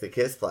to make the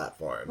Kiss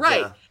platform.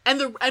 Right. Yeah.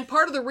 And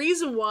part of the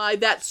reason why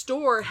that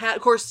store had,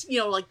 of course, you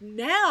know, like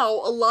now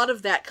a lot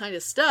of that kind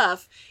of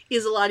stuff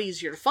is a lot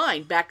easier to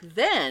find. Back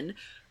then,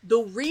 the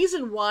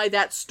reason why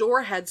that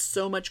store had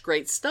so much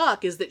great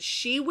stock is that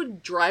she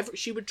would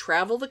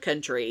travel the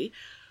country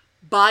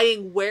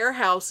buying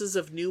warehouses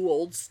of new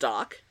old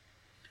stock,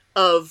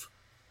 of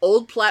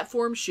old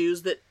platform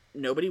shoes that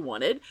nobody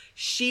wanted.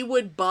 She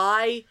would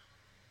buy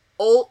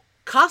old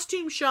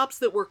costume shops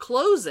that were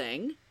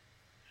closing.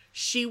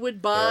 She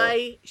would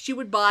buy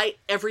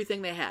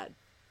everything they had.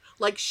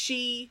 Like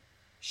she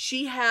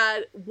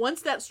had,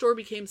 once that store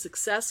became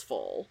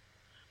successful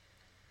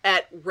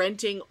at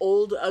renting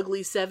old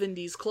ugly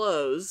 70s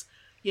clothes,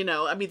 you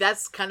know, I mean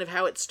that's kind of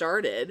how it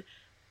started.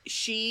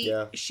 She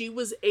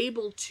was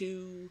able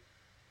to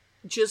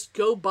just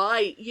go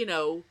buy, you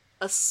know,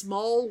 a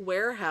small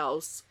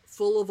warehouse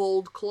full of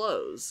old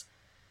clothes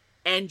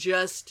and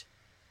just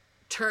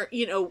turn,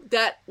 you know,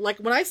 that, like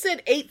when I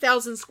said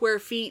 8,000 square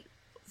feet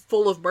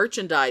full of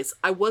merchandise,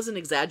 I wasn't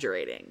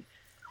exaggerating.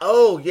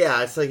 Oh,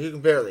 yeah. It's like you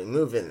can barely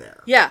move in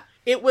there. Yeah,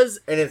 it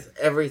was. And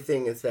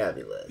everything is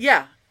fabulous.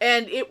 Yeah.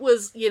 And it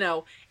was, you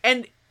know,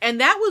 and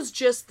that was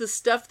just the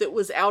stuff that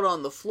was out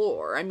on the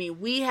floor. I mean,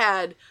 we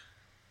had,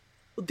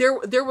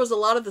 there was a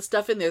lot of the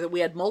stuff in there that we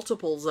had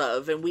multiples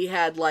of, and we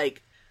had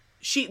like,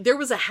 there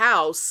was a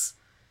house,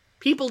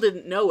 people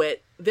didn't know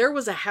it, there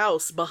was a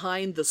house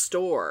behind the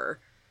store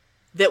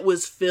that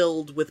was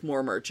filled with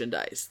more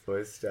merchandise.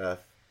 Good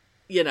stuff.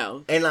 You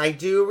know. And I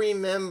do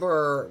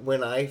remember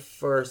when I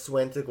first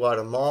went to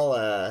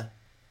Guatemala,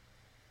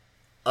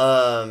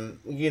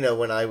 you know,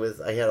 when I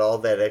had all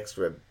that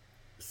extra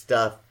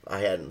stuff I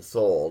hadn't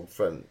sold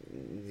from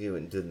you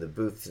and doing the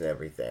booths and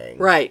everything.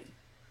 Right.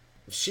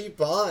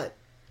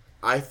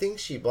 I think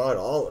she bought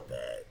all of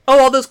it. Oh,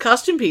 all those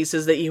costume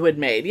pieces that you had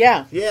made,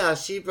 yeah. Yeah,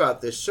 she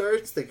brought the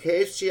shirts, the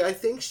capes. I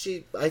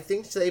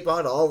think they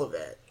bought all of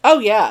it. Oh,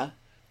 yeah.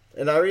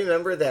 And I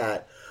remember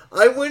that.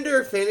 I wonder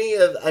if any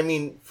of, I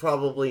mean,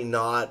 probably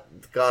not.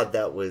 God,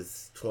 that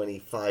was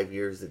 25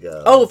 years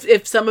ago. Oh,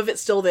 if some of it's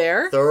still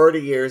there?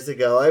 30 years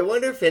ago. I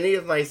wonder if any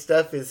of my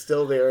stuff is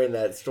still there in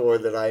that store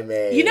that I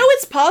made. You know,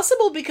 it's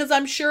possible because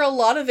I'm sure a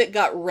lot of it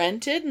got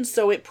rented, and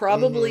so it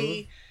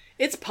probably,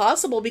 it's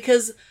possible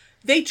because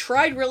they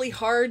tried really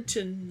hard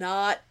to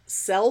not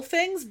sell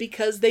things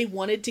because they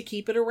wanted to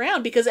keep it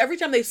around. Because every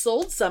time they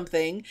sold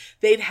something,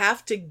 they'd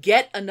have to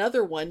get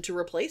another one to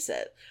replace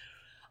it.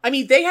 I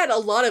mean, they had a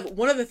lot of,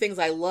 one of the things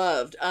I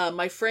loved,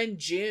 my friend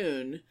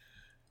June,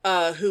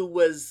 who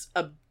was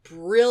a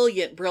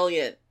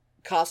brilliant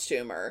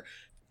costumer.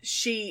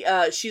 She's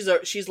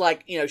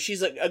like, you know,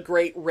 she's a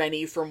great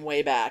Rennie from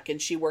way back,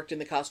 and she worked in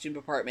the costume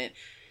department.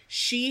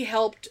 She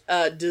helped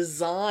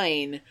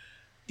design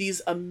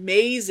these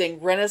amazing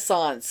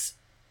Renaissance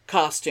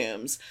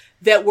costumes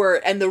that were,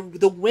 and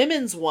the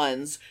women's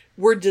ones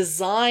were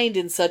designed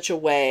in such a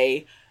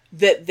way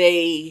that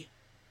they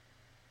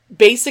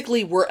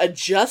basically were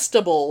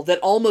adjustable, that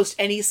almost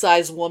any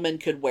size woman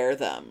could wear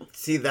them.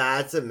 See,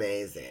 that's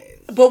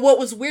amazing. But what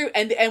was weird,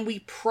 and we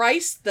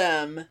priced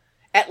them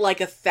at like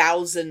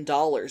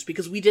 $1,000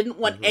 because we didn't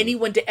want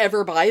anyone to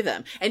ever buy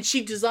them. And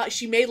she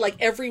made like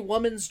every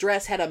woman's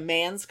dress had a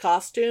man's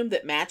costume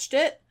that matched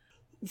it,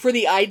 for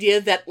the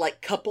idea that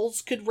like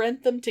couples could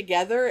rent them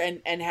together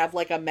and have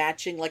like a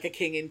matching, like a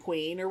king and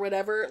queen or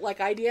whatever, like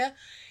idea.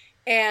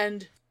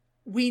 And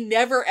we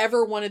never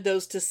ever wanted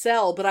those to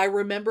sell, but I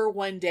remember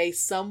one day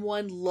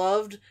someone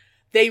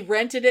they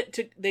rented it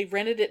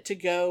to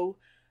go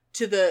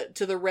to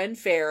the Ren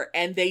Fair,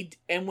 and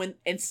when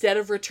instead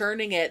of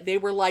returning it, they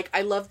were like,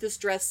 I love this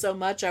dress so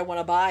much, I want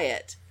to buy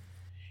it.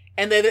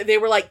 And they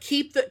were like,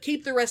 keep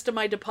the rest of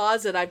my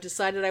deposit, I've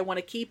decided I want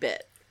to keep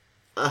it.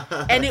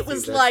 And it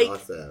was like,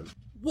 awesome.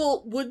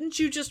 Well, wouldn't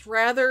you just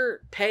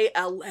rather pay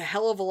a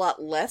hell of a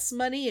lot less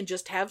money and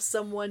just have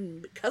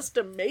someone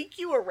custom make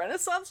you a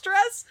Renaissance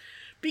dress?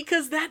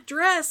 Because that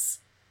dress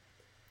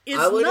is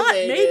not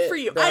made for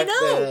you. I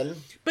know. Then.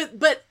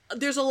 But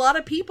there's a lot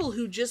of people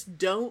who just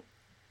don't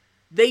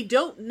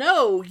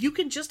know you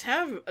can just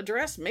have a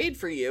dress made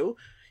for you.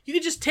 You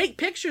could just take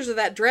pictures of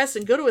that dress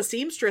and go to a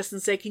seamstress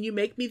and say, can you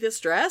make me this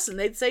dress? And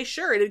they'd say,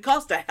 sure. It'd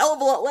cost a hell of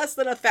a lot less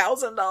than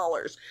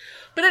 $1,000.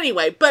 But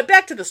anyway,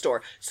 back to the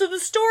store. So the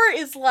store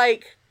is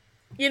like,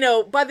 you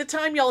know, by the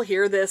time y'all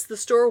hear this, the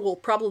store will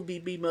probably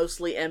be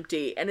mostly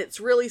empty. And it's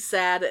really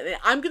sad. And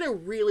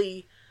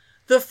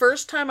the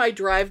first time I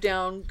drive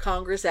down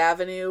Congress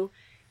Avenue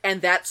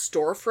and that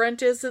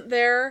storefront isn't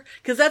there,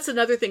 because that's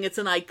another thing. It's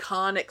an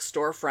iconic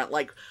storefront.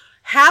 Like,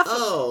 half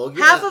of the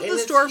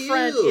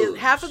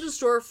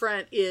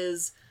storefront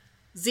is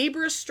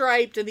zebra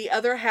striped, and the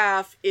other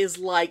half is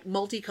like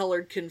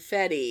multicolored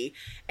confetti.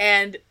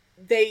 And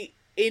they,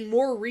 in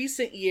more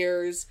recent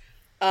years,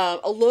 a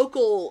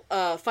local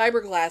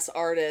fiberglass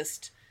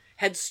artist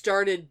had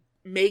started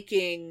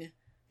making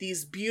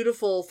these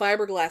beautiful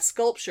fiberglass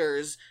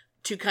sculptures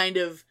to kind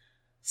of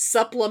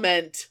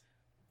supplement,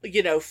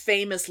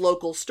 famous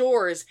local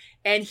stores,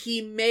 and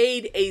he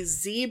made a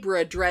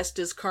zebra dressed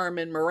as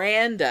Carmen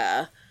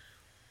Miranda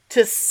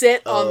to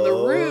sit on the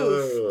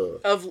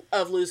roof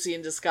of Lucy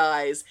in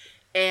Disguise.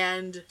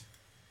 And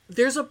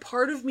there's a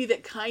part of me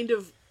that kind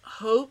of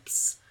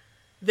hopes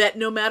that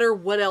no matter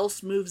what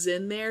else moves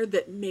in there,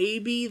 that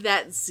maybe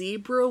that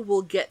zebra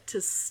will get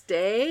to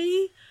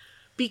stay,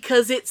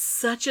 because it's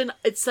such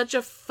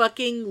a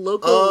fucking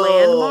local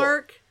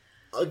landmark.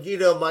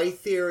 My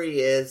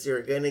theory is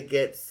you're gonna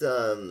get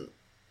some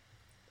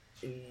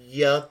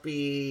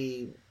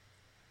yuppie,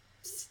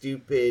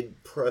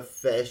 stupid,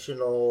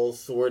 professional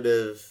sort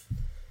of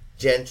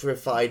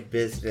gentrified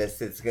business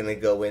that's gonna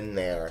go in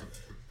there.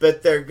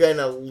 But they're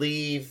gonna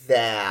leave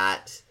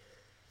that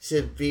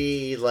to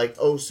be like,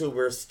 so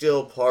we're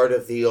still part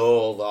of the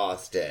old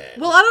Austin.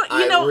 Well,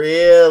 I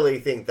really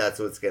think that's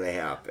what's gonna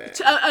happen.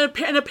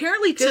 And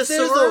apparently to Soros,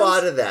 there's a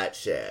lot of that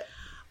shit.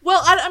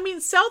 Well,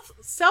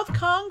 South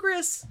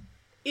Congress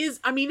is,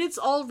 it's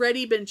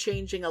already been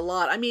changing a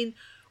lot.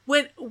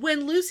 When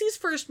Lucy's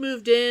first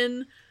moved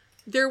in,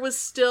 there was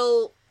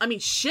still,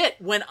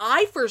 when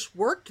I first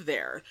worked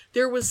there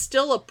was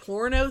still a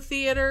porno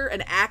theater,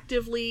 an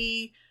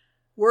actively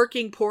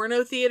working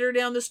porno theater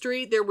down the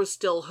street. There was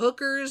still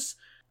hookers.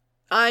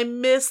 I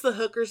miss the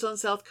hookers on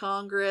South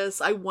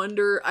Congress. I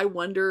wonder,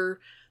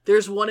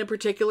 there's one in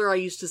particular I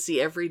used to see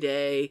every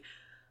day.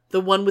 The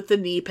one with the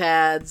knee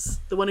pads.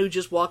 The one who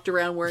just walked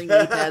around wearing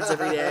knee pads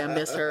every day. I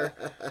miss her.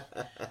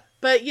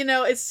 But,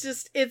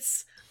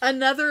 it's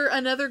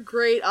another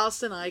great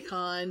Austin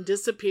icon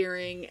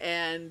disappearing,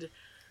 and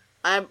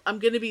I'm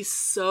going to be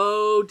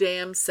so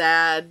damn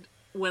sad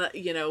when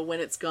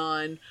it's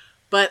gone.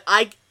 But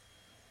I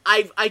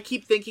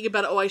keep thinking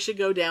about, I should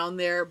go down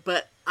there,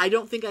 but I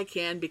don't think I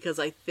can, because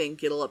I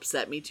think it'll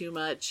upset me too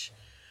much.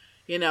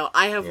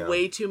 I have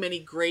way too many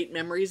great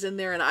memories in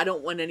there, and I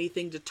don't want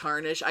anything to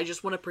tarnish. I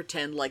just want to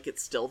pretend like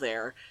it's still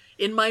there.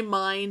 In my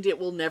mind, it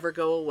will never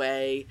go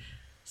away.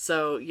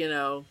 So,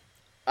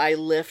 I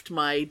lift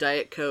my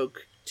Diet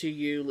Coke to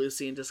you,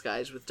 Lucy in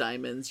Disguise with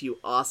Diamonds, you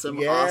awesome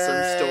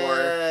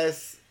store.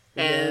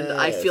 And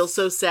I feel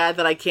so sad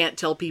that I can't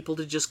tell people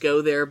to just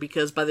go there,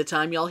 because by the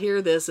time y'all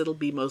hear this, it'll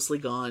be mostly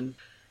gone.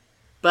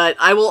 But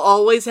I will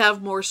always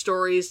have more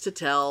stories to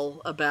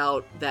tell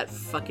about that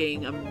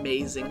fucking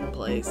amazing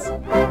place.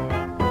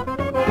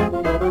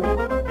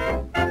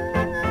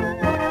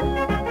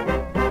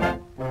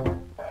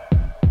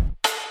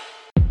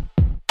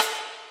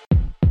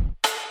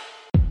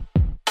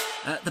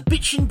 The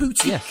Bitchin'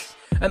 Boutique. Yes.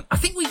 I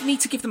think we need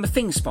to give them a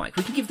thing, Spike.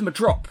 We can give them a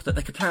drop that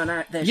they could play on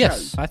their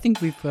Yes, show. I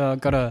think we've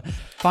got to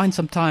find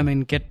some time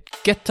and get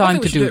time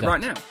to do that. Right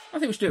now. I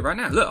think we should do it right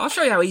now. Look, I'll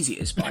show you how easy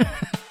it is, Spike.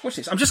 Watch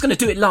this. I'm just going to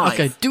do it live.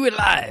 Okay, do it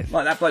live.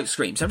 Like that bloke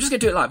screams. I'm just going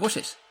to do it live. Watch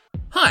this.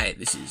 Hi,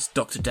 this is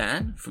Dr.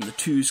 Dan from the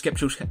Two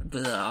Skeptical...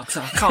 I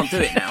can't do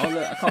it now.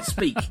 Look, I can't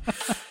speak.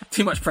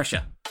 Too much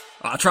pressure.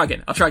 I'll try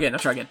again.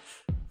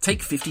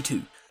 Take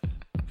 52.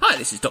 Hi,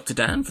 this is Dr.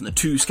 Dan from the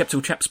Two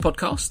Skeptical Chaps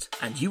podcast,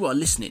 and you are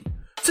listening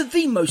to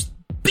the most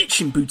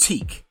bitchin'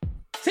 boutique.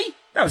 See?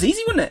 That was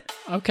easy, wasn't it?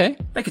 Okay.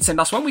 They could send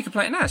us one, we could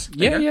play it as.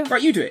 Yeah.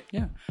 Right, you do it.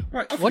 Yeah.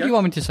 Right, What do you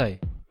want me to say?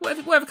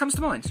 Whatever comes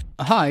to mind.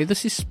 Hi,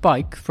 this is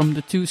Spike from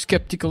the Two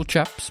Skeptical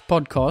Chaps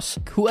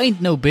podcast, who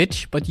ain't no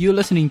bitch, but you're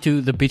listening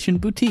to the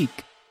Bitchin'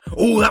 Boutique.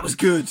 Oh, that was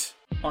good.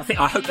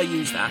 I hope they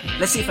use that.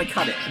 Let's see if they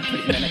cut it and put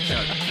it in their next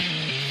show.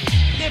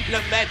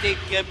 Diplomatic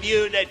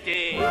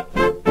community.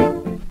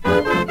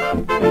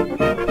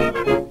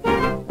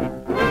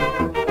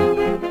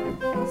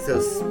 So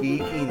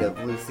speaking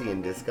of Lucy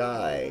in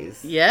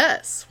Disguise...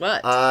 Yes,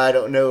 what? I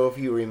don't know if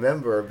you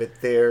remember,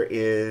 but there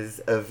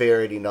is a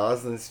Verity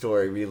Noslin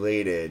story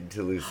related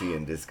to Lucy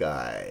in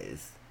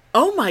Disguise.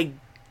 Oh my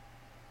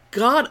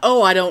god.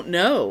 Oh, I don't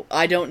know.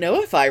 I don't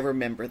know if I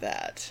remember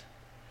that.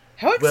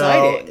 How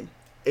exciting. Well,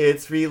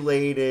 it's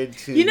related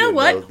to... You know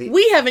what?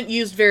 We haven't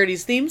used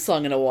Verity's theme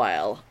song in a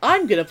while.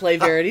 I'm going to play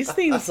Verity's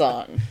theme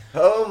song.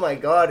 Oh my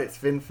god, it's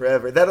been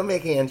forever. That'll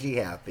make Angie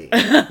happy.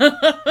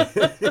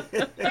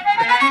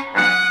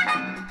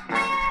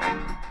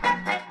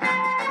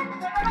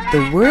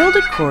 The World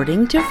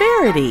According to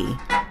Verity.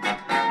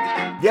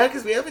 Yeah,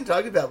 because we haven't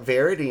talked about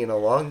Verity in a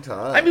long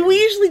time. We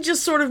usually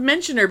just sort of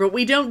mention her, but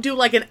we don't do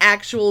like an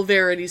actual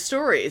Verity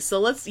story. So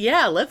let's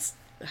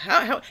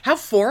how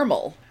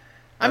formal.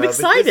 I'm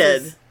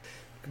excited.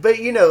 But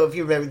if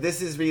you remember,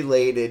 this is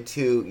related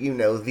to,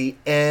 the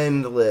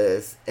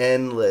endless,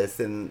 and,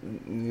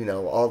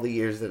 all the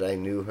years that I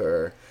knew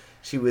her,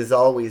 she was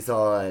always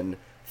on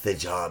the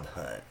job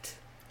hunt.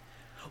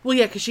 Well,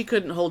 yeah, because she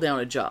couldn't hold down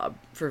a job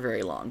for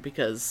very long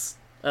because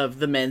of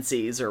the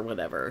menses or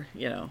whatever,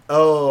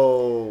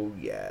 Oh,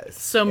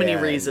 yes. So many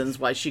reasons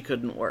why she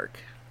couldn't work.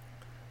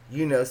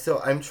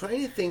 So I'm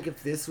trying to think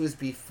if this was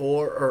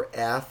before or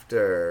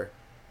after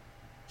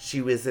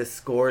she was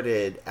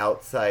escorted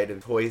outside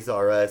of Toys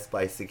R Us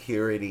by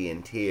security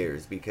in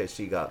tears because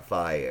she got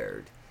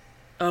fired.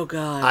 Oh,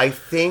 God. I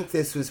think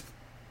this was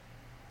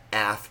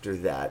after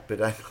that,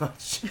 but I'm not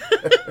sure.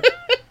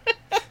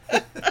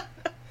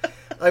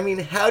 I mean,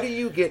 how do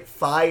you get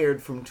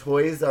fired from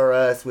Toys R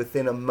Us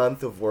within a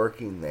month of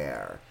working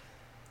there?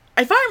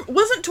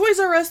 Wasn't Toys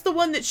R Us the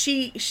one that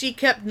she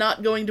kept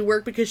not going to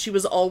work because she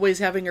was always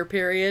having her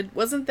period?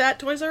 Wasn't that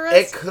Toys R Us?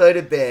 It could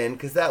have been,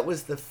 because that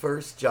was the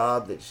first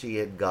job that she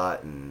had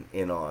gotten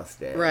in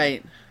Austin.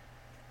 Right.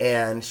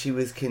 And she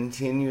was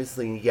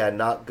continuously,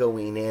 not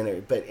going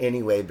in. But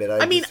anyway,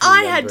 I mean,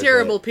 I had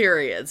terrible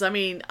periods. I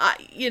mean,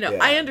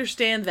 I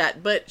understand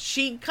that, but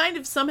she kind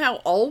of somehow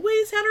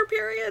always had her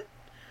period.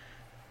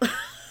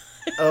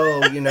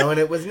 Oh, and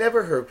it was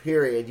never her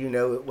period,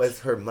 it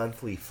was her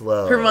monthly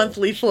flow. Her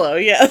monthly flow,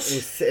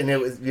 yes. And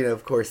it was,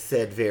 of course,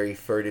 said very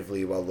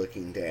furtively while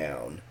looking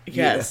down.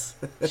 Yes.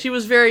 She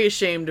was very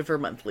ashamed of her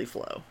monthly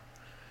flow.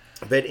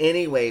 But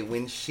anyway,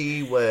 when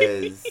she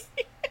was,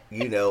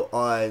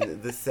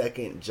 on the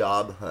second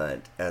job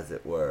hunt, as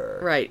it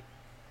were. Right.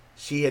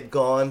 She had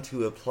gone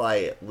to apply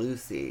at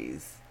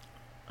Lucy's.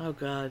 Oh,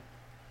 God.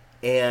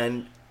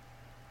 And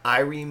I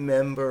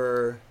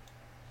don't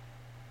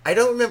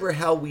remember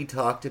how we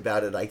talked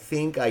about it. I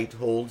think I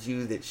told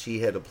you that she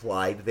had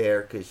applied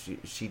there because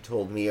she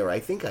told me, or I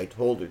think I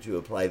told her to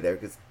apply there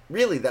because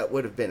really that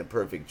would have been a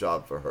perfect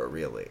job for her,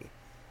 really.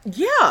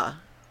 Yeah.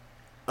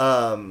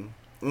 I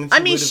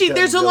mean,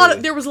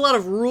 there was a lot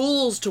of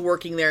rules to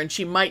working there, and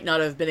she might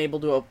not have been able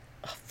to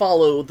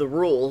follow the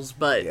rules,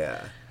 but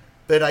yeah.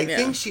 But I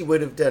think she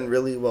would have done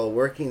really well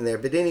working there.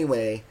 But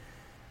anyway,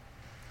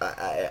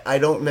 I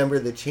don't remember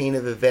the chain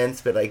of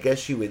events, but I guess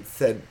she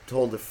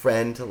told a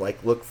friend to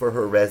look for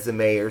her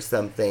resume or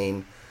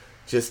something,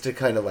 just to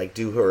kind of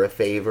do her a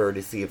favor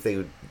to see if they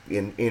would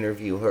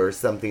interview her,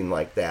 something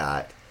like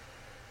that.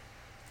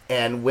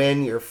 And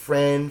when your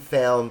friend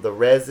found the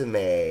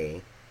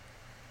resume,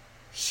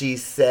 she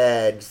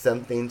said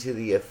something to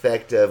the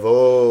effect of,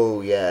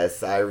 "Oh,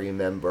 yes, I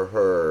remember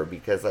her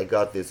because I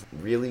got this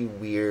really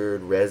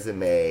weird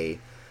resume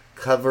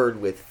covered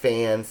with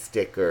fan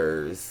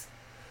stickers.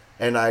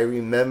 And I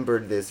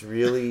remembered this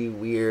really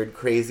weird,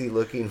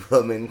 crazy-looking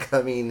woman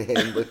coming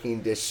in looking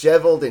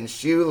disheveled and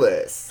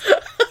shoeless."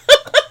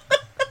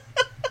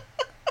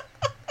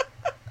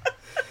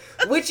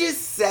 Which is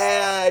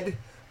sad,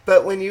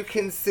 but when you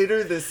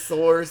consider the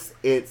source,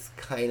 it's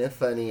kind of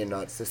funny and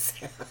not so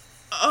sad.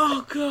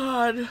 Oh,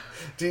 God.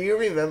 Do you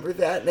remember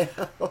that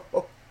now?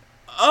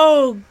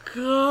 Oh,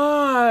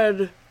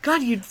 God.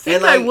 God, you'd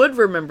think I would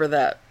remember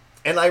that.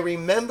 And I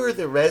remember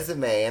the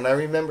resume, and I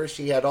remember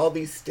she had all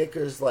these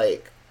stickers,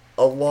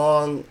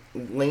 along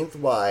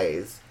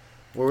lengthwise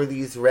were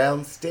these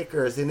round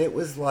stickers, and it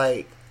was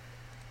I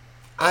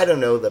don't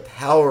know, the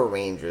Power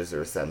Rangers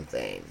or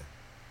something.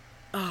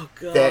 Oh,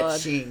 God. That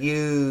she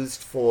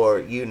used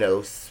for,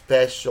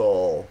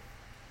 special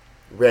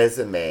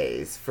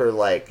resumes for,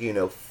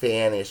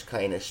 fanish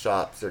kind of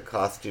shops or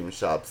costume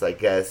shops. I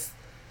guess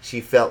she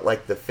felt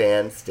like the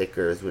fan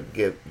stickers would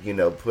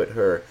put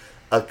her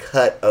a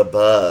cut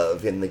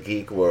above in the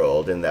geek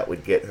world, and that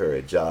would get her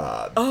a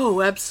job.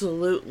 Oh,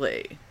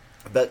 absolutely.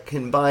 But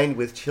combined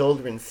with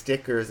children's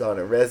stickers on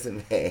a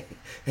resume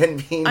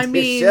and being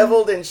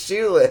disheveled and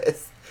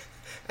shoeless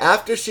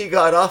after she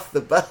got off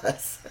the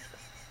bus.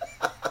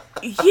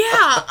 Yeah,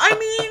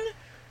 I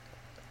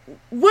mean,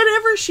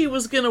 whatever she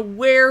was going to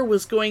wear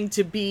was going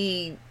to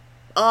be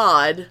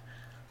odd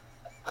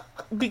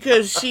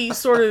because she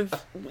sort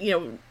of,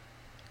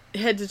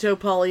 head-to-toe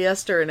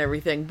polyester and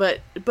everything, but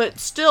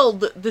still,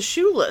 the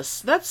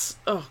shoeless, that's,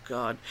 oh,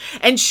 God.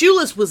 And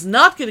shoeless was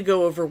not going to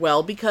go over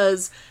well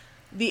because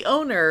the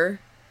owner,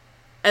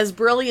 as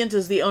brilliant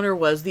as the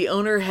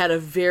owner had a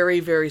very,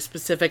 very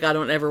specific, I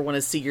don't ever want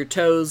to see your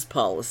toes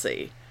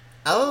policy.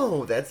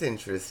 Oh, that's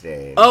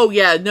interesting. Oh,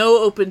 yeah,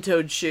 no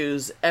open-toed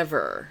shoes,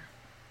 ever.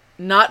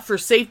 Not for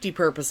safety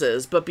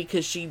purposes, but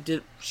because she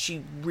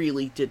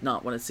really did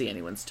not want to see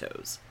anyone's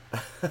toes.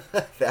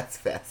 That's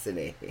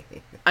fascinating.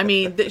 I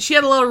mean, she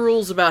had a lot of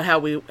rules about how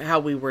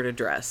we were to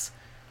dress.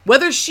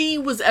 Whether she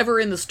was ever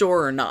in the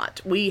store or not,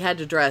 we had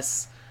to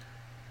dress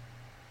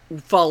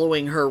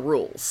following her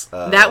rules.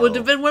 Oh. That would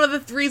have been one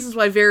of the reasons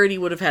why Verity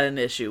would have had an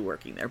issue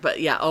working there. But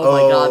yeah, oh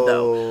my God,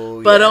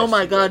 though. But oh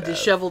my God,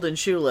 disheveled and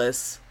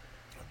shoeless.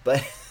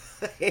 But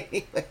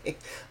anyway,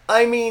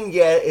 I mean,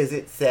 yeah, is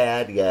it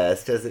sad?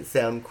 Yes. Does it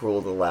sound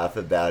cruel to laugh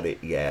about it?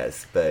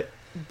 Yes. But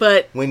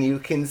when you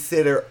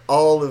consider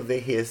all of the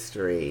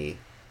history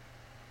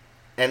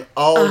and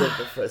all of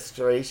the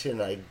frustration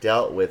I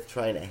dealt with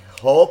trying to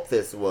help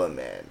this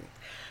woman.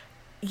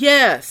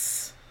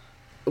 Yes.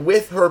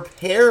 With her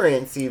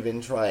parents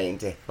even trying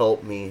to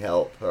help me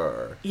help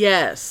her.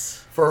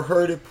 Yes. For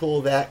her to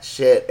pull that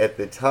shit at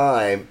the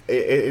time,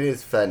 it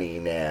is funny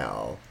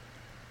now.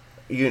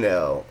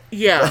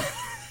 Yeah.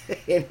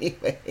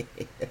 Anyway.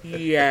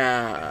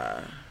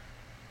 Yeah.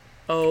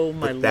 Oh,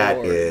 my Lord. That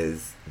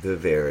is the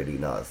Verity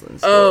Noslin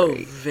story. Oh,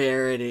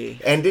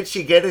 Verity. And did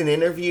she get an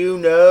interview?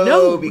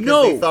 No,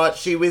 because they thought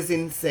she was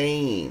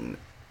insane.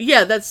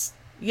 Yeah, there's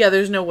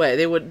no way.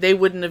 They would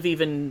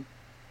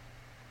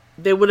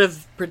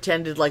have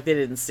pretended like they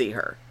didn't see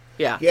her.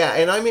 Yeah. Yeah,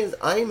 and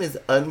I'm as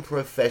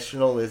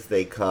unprofessional as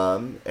they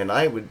come, and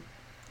I would,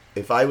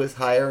 if I was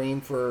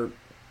hiring for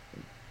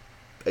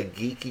a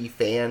geeky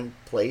fan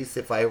place,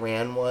 if I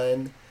ran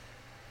one,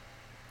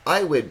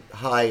 I would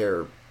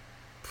hire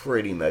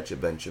pretty much a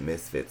bunch of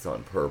misfits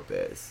on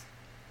purpose.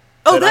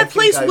 Oh, But I that think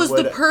place I was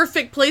the would-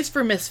 perfect place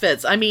for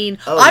misfits. I mean,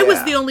 Oh, I was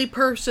yeah. the only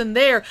person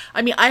there.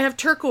 I mean, I have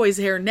turquoise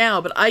hair now,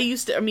 but I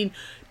used to, I mean,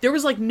 there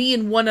was like me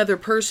and one other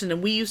person,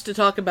 and we used to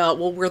talk about,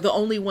 well, we're the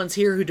only ones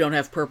here who don't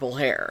have purple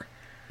hair.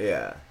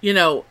 Yeah. You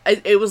know,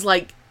 it was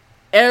like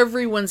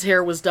everyone's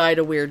hair was dyed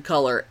a weird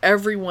color.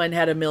 Everyone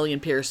had a million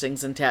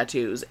piercings and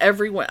tattoos.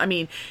 Everyone, I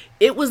mean,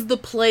 it was the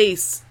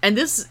place. And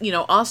this, you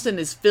know, Austin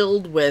is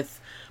filled with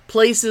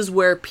places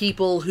where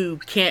people who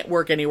can't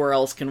work anywhere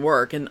else can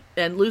work. And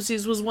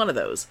Lucy's was one of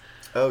those.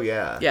 Oh,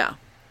 yeah. Yeah.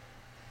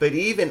 But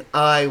even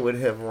I would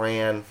have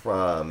ran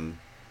from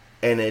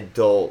an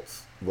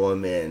adult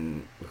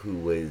woman who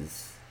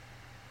was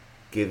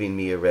giving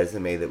me a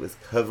resume that was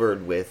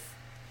covered with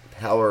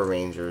Power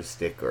Ranger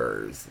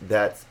stickers.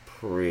 That's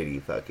pretty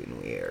fucking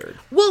weird.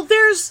 Well,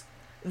 there's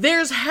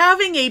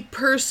having a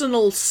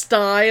personal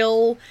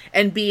style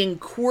and being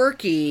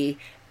quirky,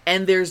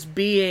 and there's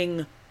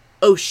being,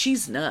 oh,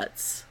 she's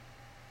nuts.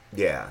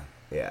 Yeah,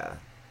 yeah.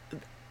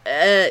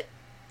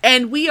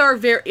 And we are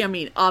very, I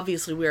mean,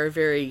 obviously we are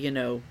very, you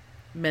know,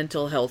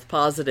 mental health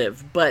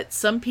positive, but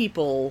some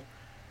people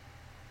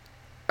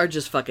are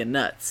just fucking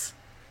nuts.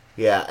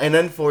 Yeah, and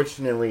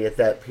unfortunately at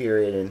that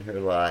period in her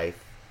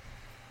life,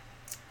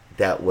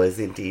 that was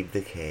indeed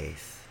the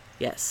case.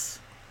 Yes.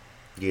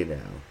 You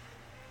know.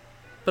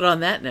 But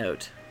on that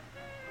note,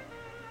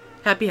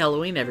 happy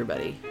Halloween,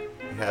 everybody.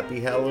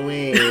 Happy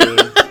Halloween.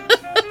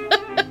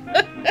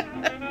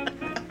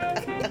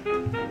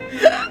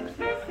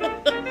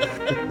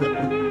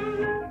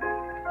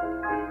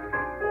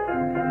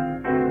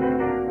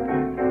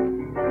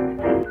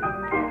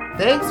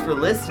 Thanks for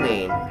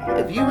listening.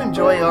 If you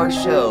enjoy our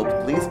show,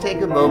 please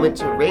take a moment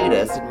to rate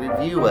us and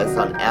review us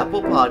on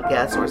Apple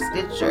Podcasts or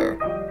Stitcher.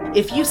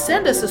 If you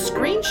send us a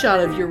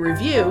screenshot of your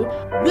review,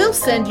 we'll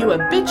send you a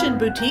Bitchin'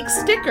 Boutique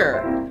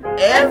sticker.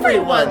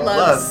 Everyone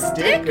loves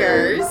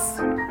stickers.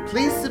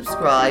 Please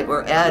subscribe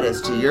or add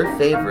us to your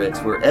favorites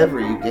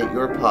wherever you get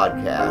your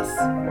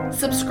podcasts.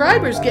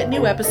 Subscribers get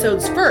new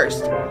episodes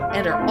first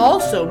and are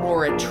also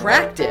more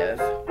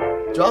attractive.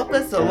 Drop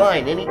us a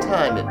line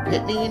anytime at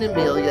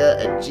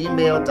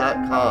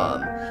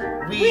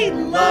pitneyandamelia@gmail.com. We'd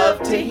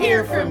love to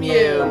hear from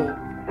you.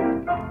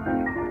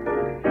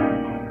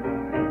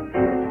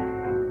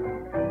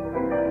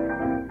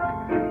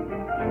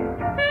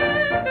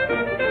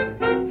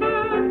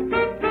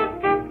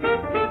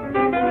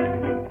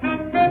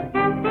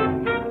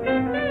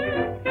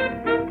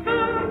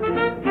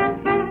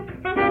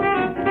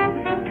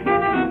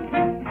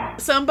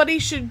 Somebody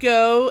should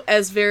go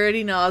as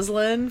Verity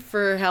Noslin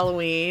for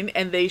Halloween,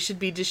 and they should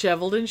be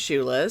disheveled and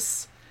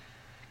shoeless,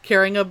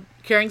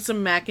 carrying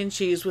some mac and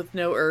cheese with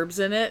no herbs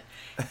in it,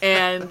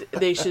 and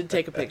they should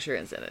take a picture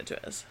and send it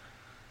to us.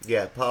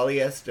 Yeah,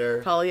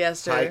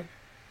 polyester.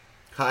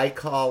 High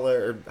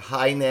collar,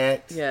 high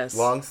neck. Yes.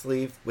 Long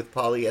sleeve with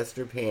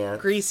polyester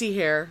pants. Greasy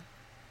hair.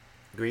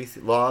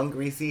 Long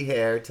greasy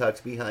hair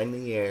tucked behind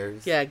the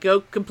ears. Yeah,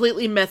 go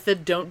completely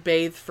method. Don't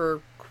bathe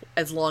for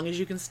as long as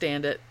you can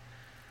stand it.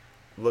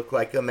 Look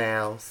like a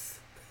mouse.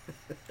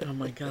 Oh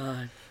my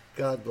god.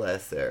 God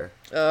bless her.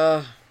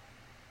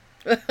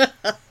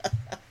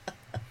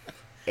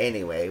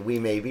 Anyway, we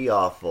may be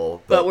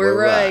awful, but we're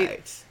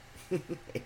right.